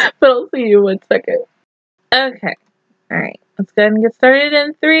 But I'll see you in 1 second. Okay. Alright. Let's go ahead and get started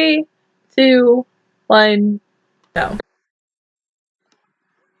in 3, 2, 1, go.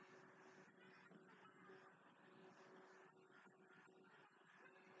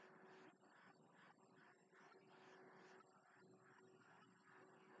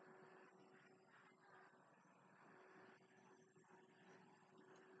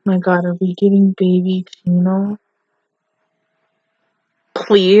 My god, are we getting baby Chino?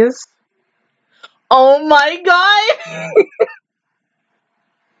 Please? Oh my god!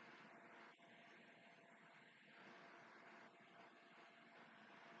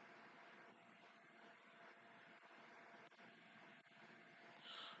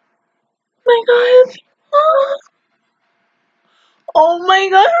 My god! Oh my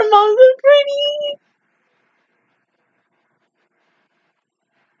god, her mom's so pretty!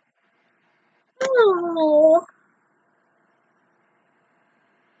 Oh.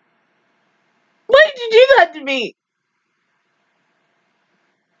 Why did you do that to me?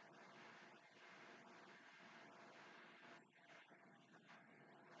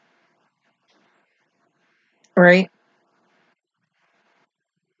 Right?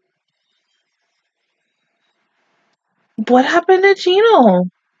 What happened to Chino?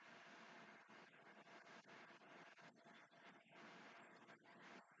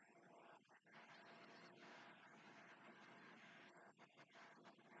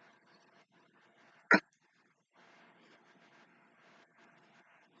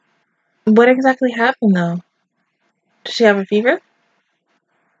 What exactly happened though? Does she have a fever?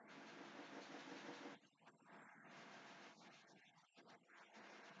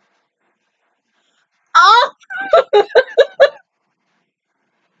 Oh!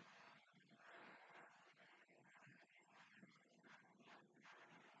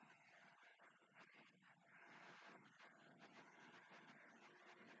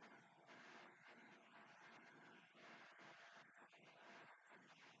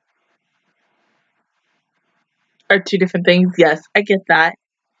 Are 2 different things? Yes, I get that.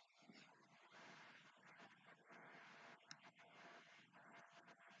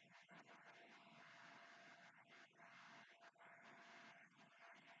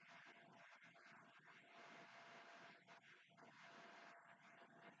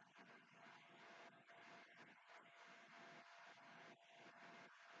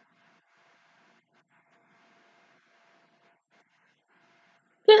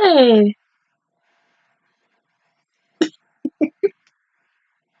 Yay!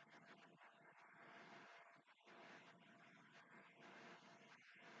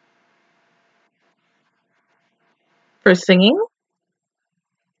 For singing?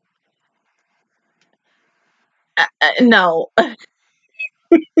 No.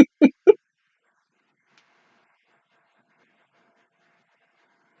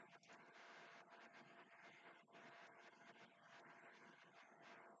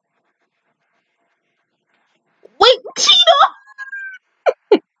 Wait, Chino!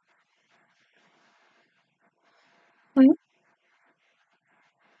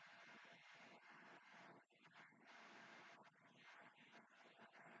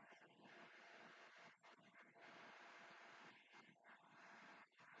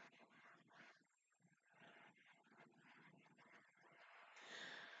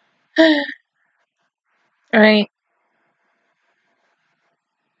 Right.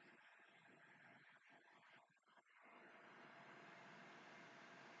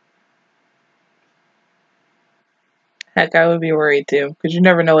 Heck, I would be worried too, because you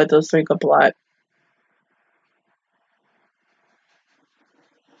never know what those 3 could plot.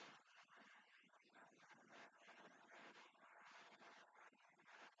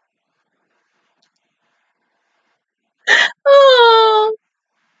 Oh,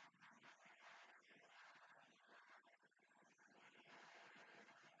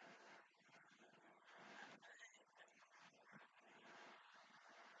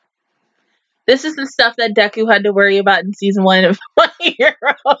 this is the stuff that Deku had to worry about in season 1 of My Hero.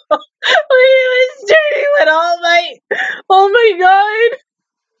 When he was turning with All Might. Oh my god.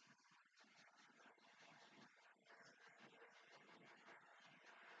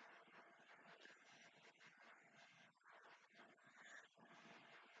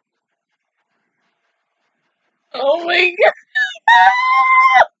 Oh my god.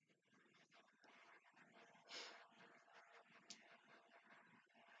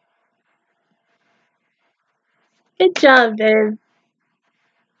 Good job, babe.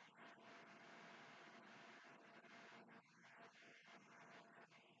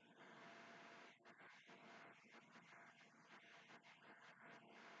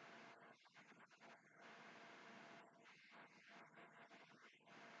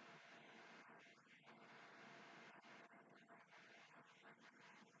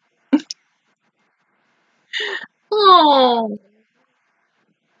 Oh.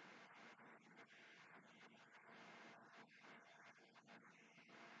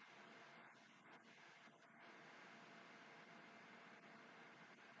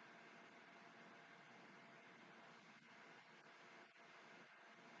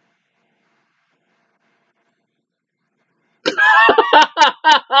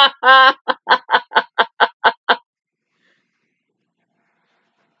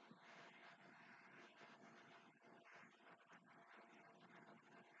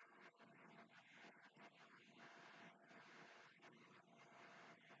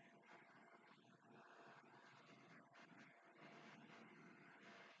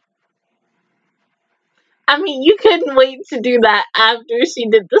 I mean, you couldn't wait to do that after she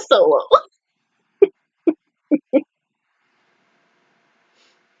did the solo.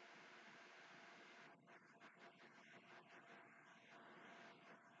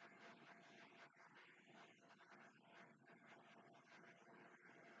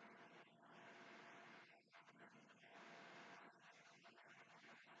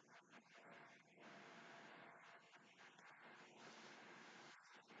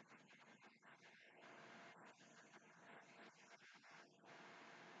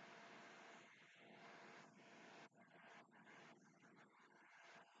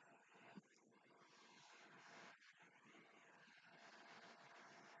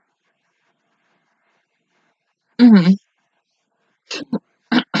 Mm-hmm.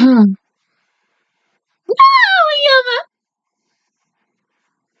 Oh,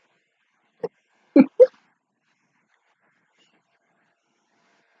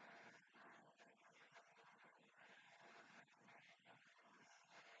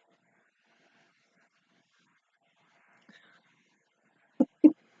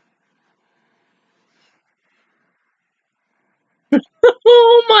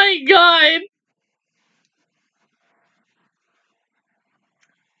 oh my god.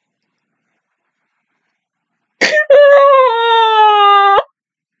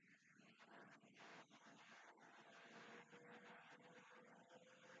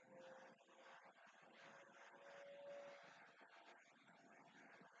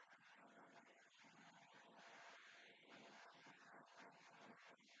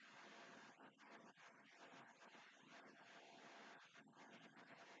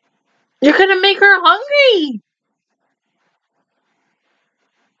 You're gonna make her hungry.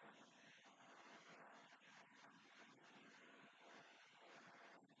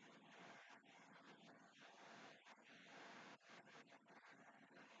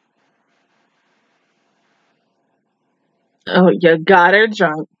 Oh, you got her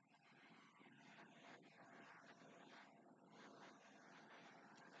drunk.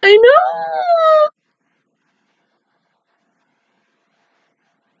 I know.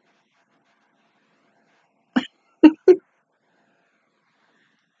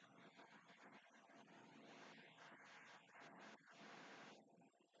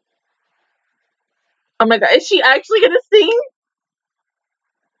 Oh my god, is she actually gonna sing?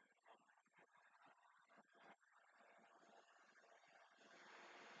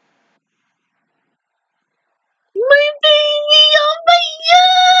 My baby, oh my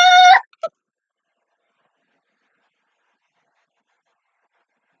god!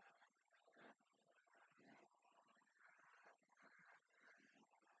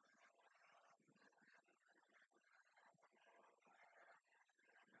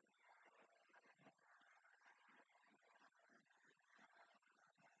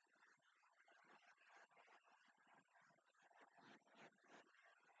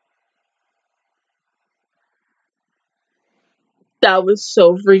 That was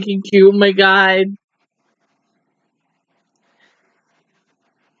so freaking cute, oh my god.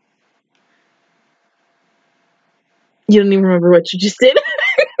 You don't even remember what you just did?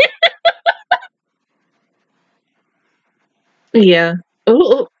 Yeah.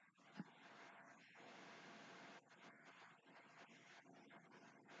 Oh,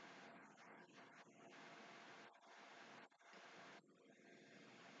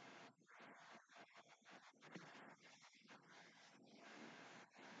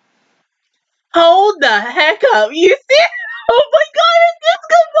 hold the heck up. You see? Oh my god, it's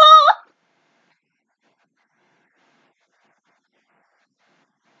disco ball!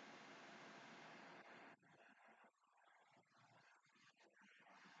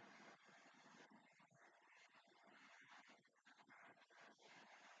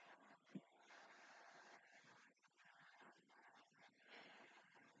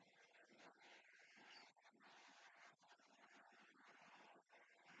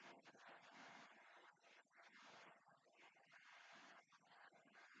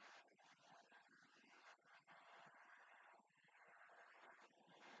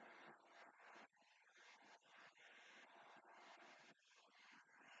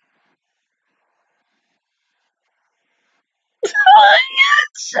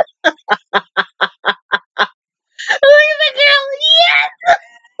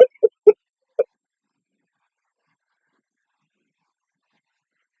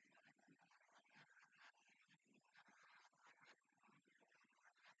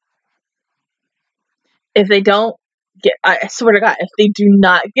 If they don't get, I swear to God, if they do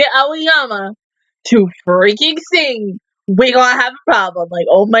not get Aoyama to freaking sing, we gonna have a problem. Like,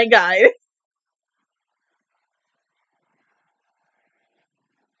 oh my God.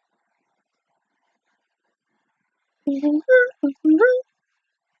 You're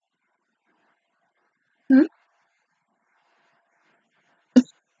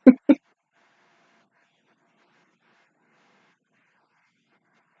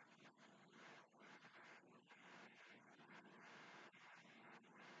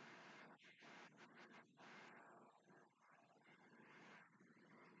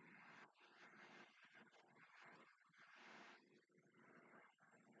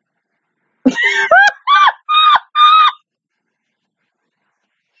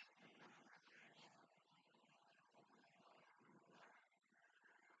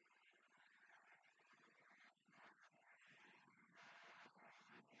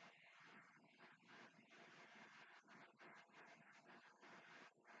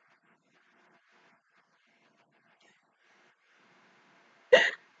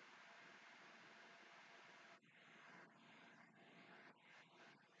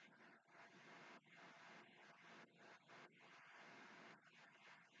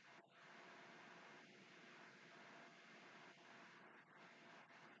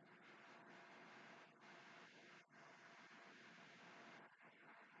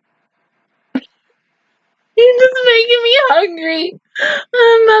just making me hungry.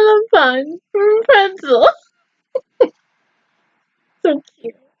 Melon bun, pretzel. So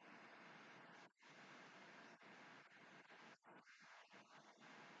cute.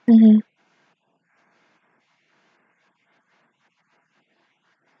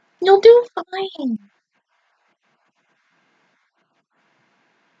 You'll do fine.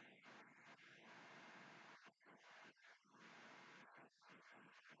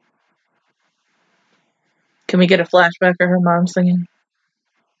 Can we get a flashback of her mom singing?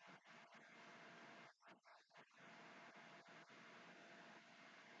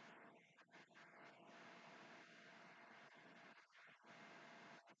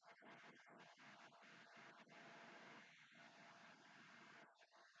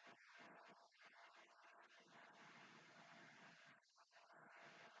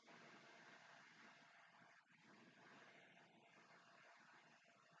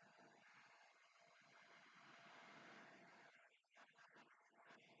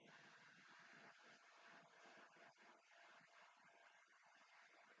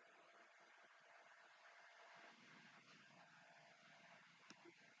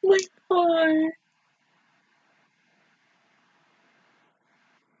 My God.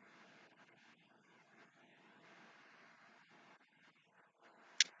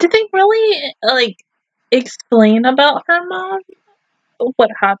 Did they really, like, explain about her mom? What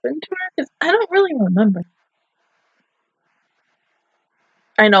happened to her? Because I don't really remember.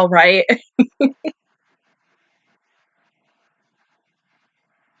 I know, right?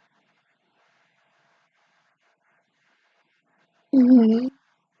 Mm-hmm.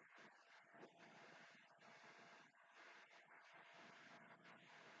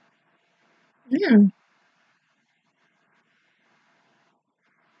 Mm.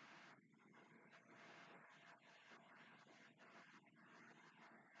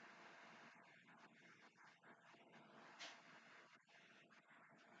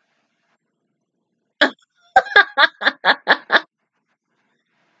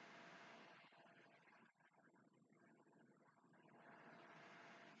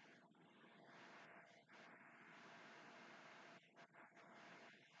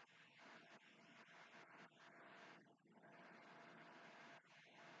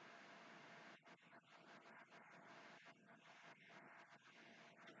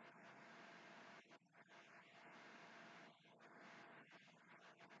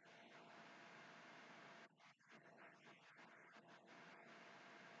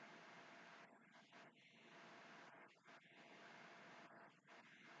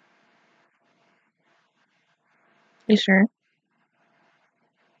 You sure?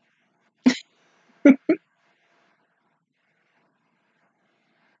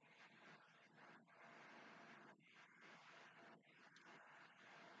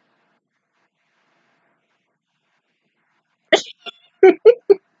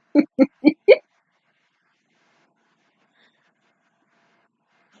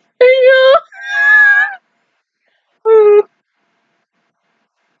 I know.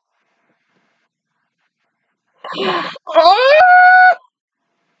 Oh!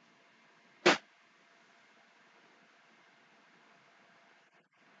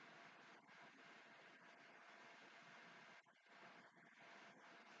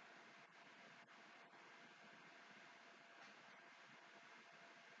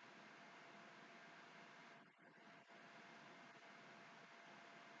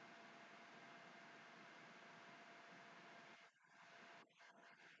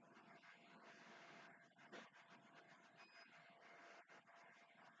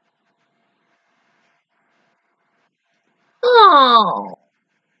 Oh.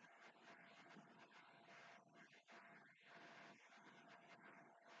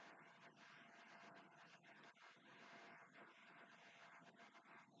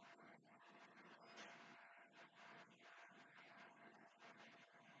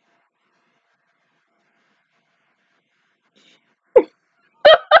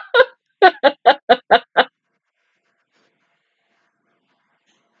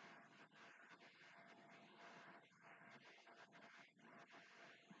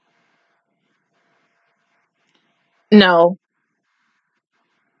 No.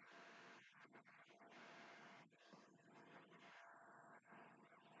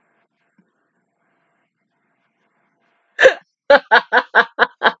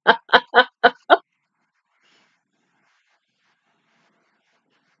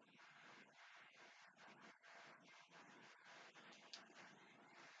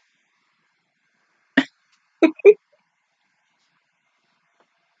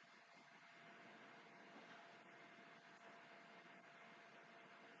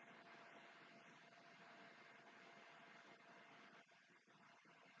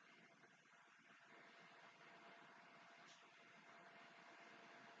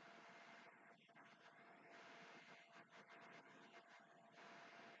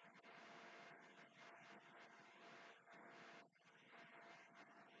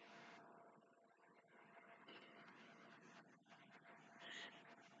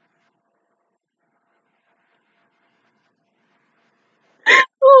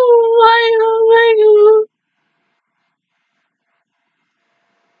 Oh my.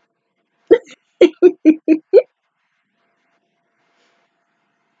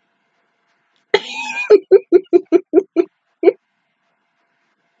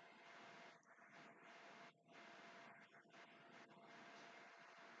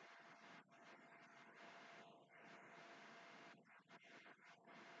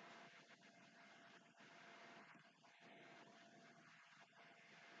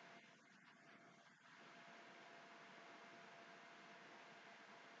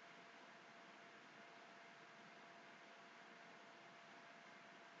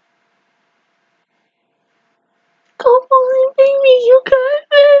 Come on, baby, you got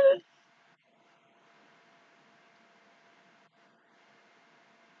this.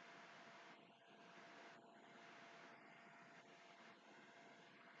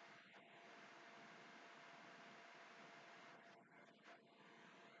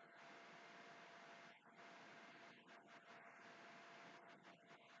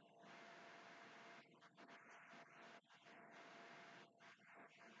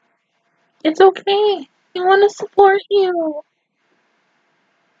 It's okay. I want to support you.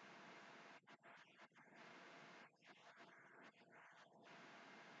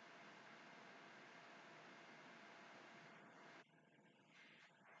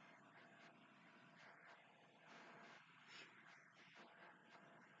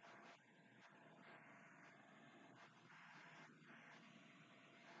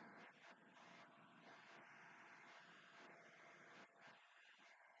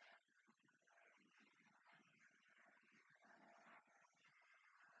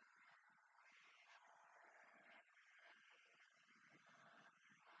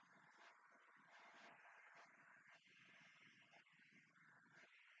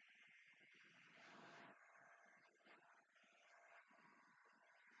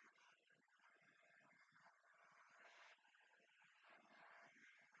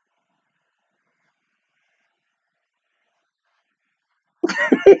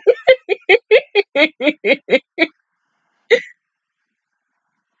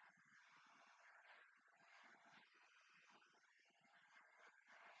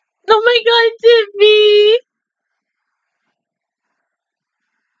 Oh my god, Tiffy!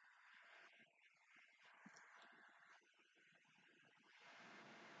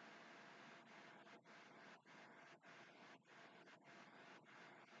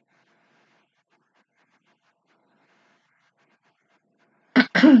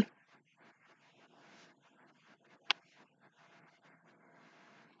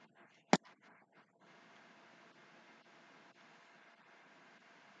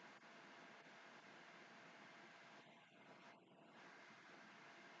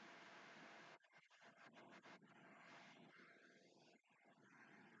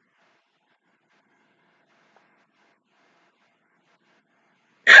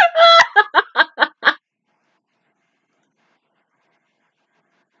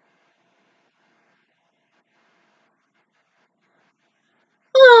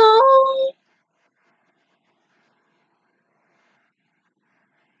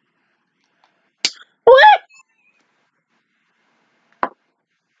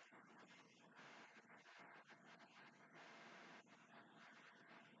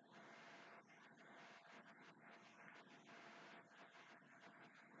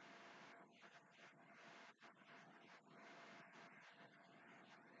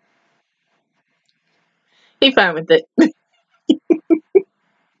 He fine with it.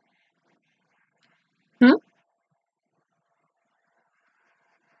 Hmm?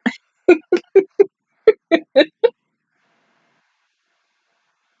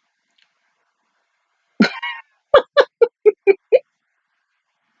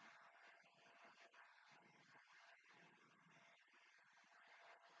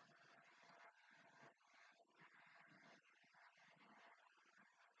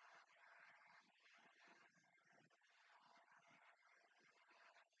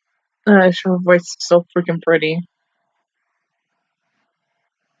 Her voice is so freaking pretty.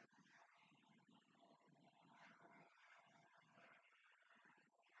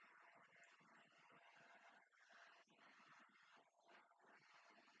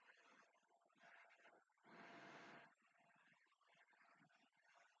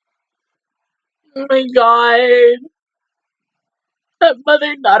 Oh my god. That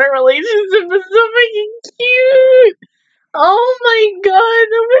mother-daughter relationship is so freaking cute. Oh my god,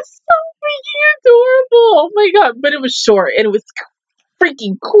 that was so freaking adorable. Oh my god, but it was short and it was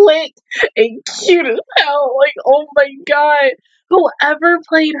freaking quick and cute as hell. Like, oh my god. Whoever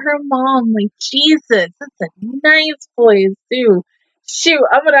played her mom, like, Jesus, that's a nice voice, too. Shoot,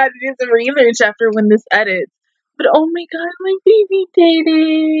 I'm gonna have to do some research after when this edits. But oh my god, my baby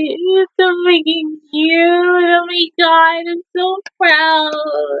Day-Day. He's so freaking cute. Oh my god, I'm so proud.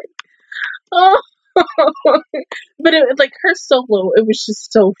 Oh. But it, like, her solo, it was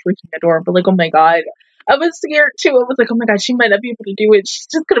just so freaking adorable. Like, oh my god. I was scared too. I was like, oh my god, she might not be able to do it. She's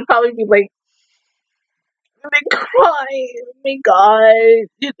just gonna probably be like, cry. Oh my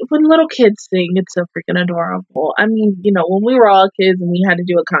god. When little kids sing, it's so freaking adorable. I mean, you know, when we were all kids and we had to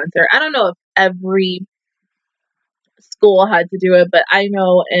do a concert, I don't know if every school had to do it, but I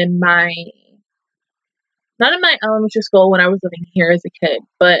know in my, not in my elementary school when I was living here as a kid,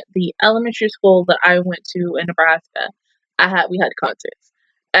 but the elementary school that I went to in Nebraska, we had concerts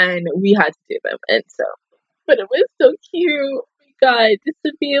and we had to do them. And so, but it was so cute. Oh my god, just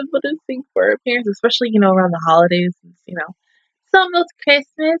to be able to sing for our parents, especially, you know, around the holidays, you know. It's almost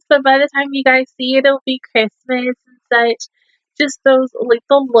Christmas, but by the time you guys see it, it'll be Christmas and such. Just those, like,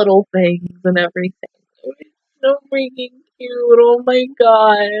 the little things and everything. It's so freaking cute. Oh my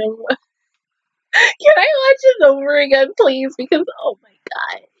god. Can I watch this over again, please? Because, oh my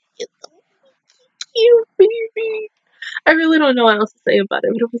god, it's so cute, baby. I really don't know what else to say about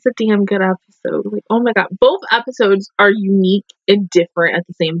it, but it was a damn good episode. Like, oh my god, both episodes are unique and different at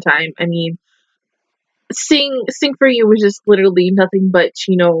the same time. I mean, Sing for You was just literally nothing but,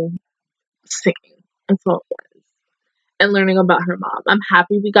 you know, singing. That's all it was. And learning about her mom. I'm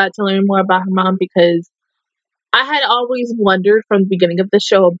happy we got to learn more about her mom because I had always wondered from the beginning of the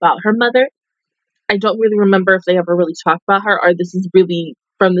show about her mother. I don't really remember if they ever really talked about her, or this is really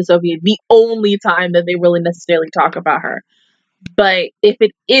from the Soviet the only time that they really necessarily talk about her. But if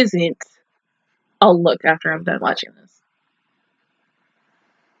it isn't, I'll look after I'm done watching this.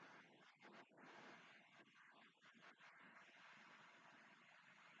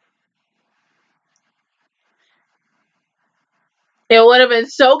 It would have been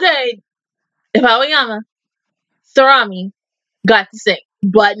so good if Aoyama, Sarami got to sing.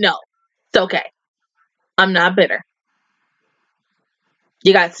 But no, it's okay. I'm not bitter.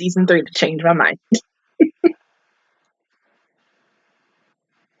 You got season 3 to change my mind.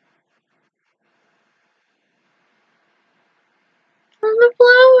 On the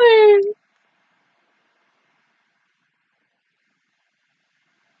flowers.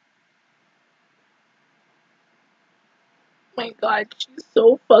 Oh my god, she's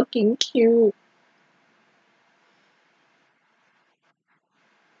so fucking cute.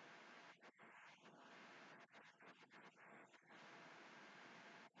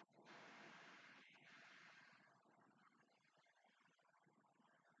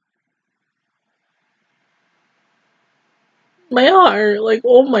 My heart, like,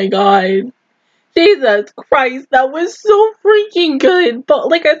 oh my god. Jesus Christ, that was so freaking good. But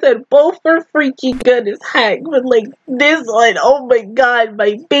like I said, both were freaking good as heck. But like this one, oh my god,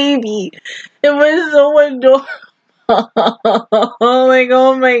 my baby. It was so adorable. Like,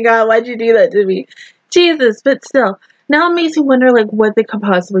 oh my god, why'd you do that to me? Jesus, but still. Now it makes me wonder like what they could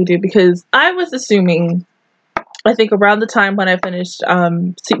possibly do because I was assuming I think around the time when I finished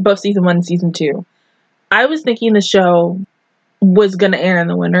both season 1 and season 2, I was thinking the show was gonna air in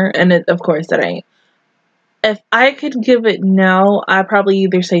the winter, and of course it ain't. If I could give it now, I'd probably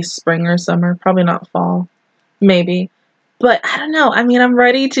either say spring or summer. Probably not fall. Maybe. But I don't know. I mean, I'm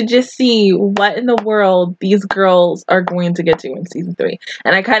ready to just see what in the world these girls are going to get to in season 3.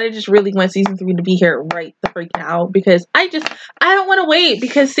 And I kind of just really want season 3 to be here right the freak now because I don't want to wait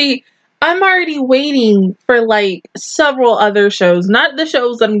because see, I'm already waiting for like several other shows, not the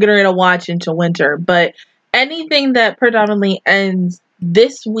shows that I'm going to watch into winter, but anything that predominantly ends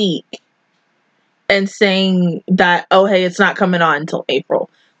this week and saying that, oh, hey, it's not coming on until April.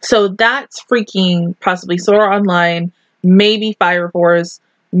 So that's freaking possibly Sword Art Online, maybe Fire Force,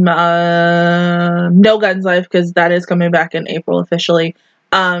 No Guns Life, because that is coming back in April officially.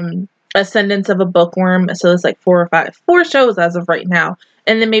 Ascendance of a Bookworm. So it's like 4 shows as of right now.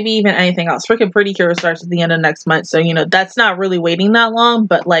 And then maybe even anything else. Freaking Pretty Cure starts at the end of next month. So, you know, that's not really waiting that long.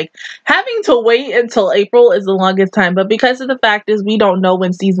 But, like, having to wait until April is the longest time. But because of the fact is we don't know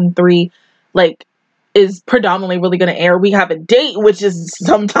when season 3, like, is predominantly really going to air. We have a date, which is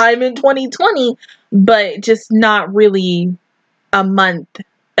sometime in 2020. But just not really a month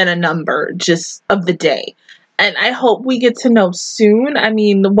and a number just of the day. And I hope we get to know soon. I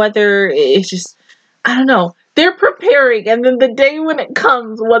mean, whether it's just, I don't know. They're preparing, and then the day when it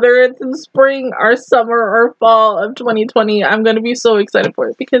comes, whether it's in spring or summer or fall of 2020, I'm going to be so excited for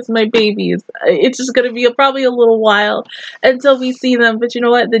it because my babies, it's just going to be probably a little while until we see them. But you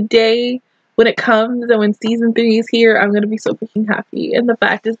know what? The day when it comes and when season 3 is here, I'm going to be so freaking happy. And the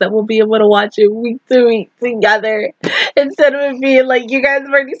fact is that we'll be able to watch it week to week together instead of it being like, you guys have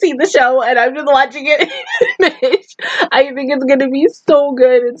already seen the show and I'm just watching it. I think it's going to be so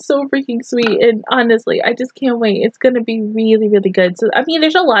good and so freaking sweet. And honestly, I just can't wait. It's going to be really, really good. So, I mean,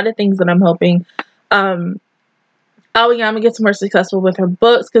 there's a lot of things that I'm hoping. Aoyama gets more successful with her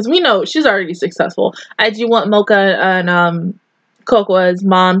books because we know she's already successful. I do want Mocha and Kokoa's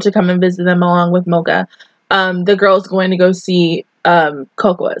mom to come and visit them along with Mocha. The girl's going to go see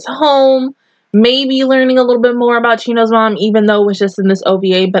Kokoa's home, maybe learning a little bit more about Chino's mom, even though it was just in this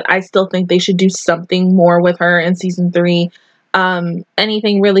OVA, but I still think they should do something more with her in season 3.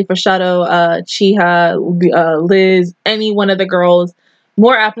 Anything really for Shadow, Chiha, Liz, any one of the girls.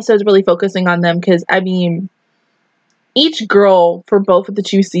 More episodes really focusing on them because, I mean, each girl for both of the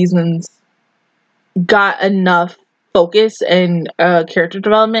 2 seasons got enough focus and character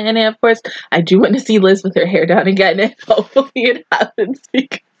development in it. Of course, I do want to see Liz with her hair down again, and hopefully it happens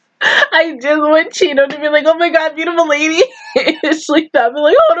because I just want Chino to be like, oh my god, beautiful lady. It's like that. Be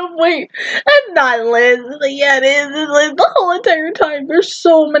like, hold on, wait. And not Liz. Like, yeah, it is. It's like the whole entire time. There's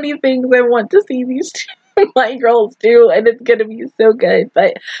so many things I want to see these 2 my girls do, and it's gonna be so good.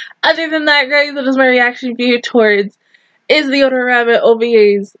 But other than that, guys, that is my reaction view towards Is the Odor Rabbit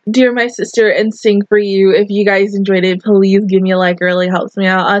OVAs, Dear My Sister, and Sing For You. If you guys enjoyed it, please give me a like. It really helps me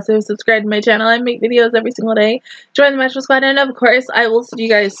out. Also, subscribe to my channel. I make videos every single day. Join the Magical Squad. And, of course, I will see you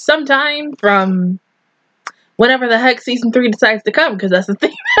guys sometime from whenever the heck Season 3 decides to come. Because that's the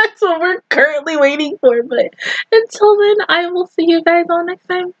thing. That's what we're currently waiting for. But until then, I will see you guys all next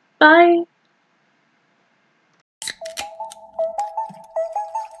time. Bye.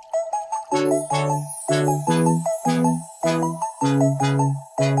 Thank you.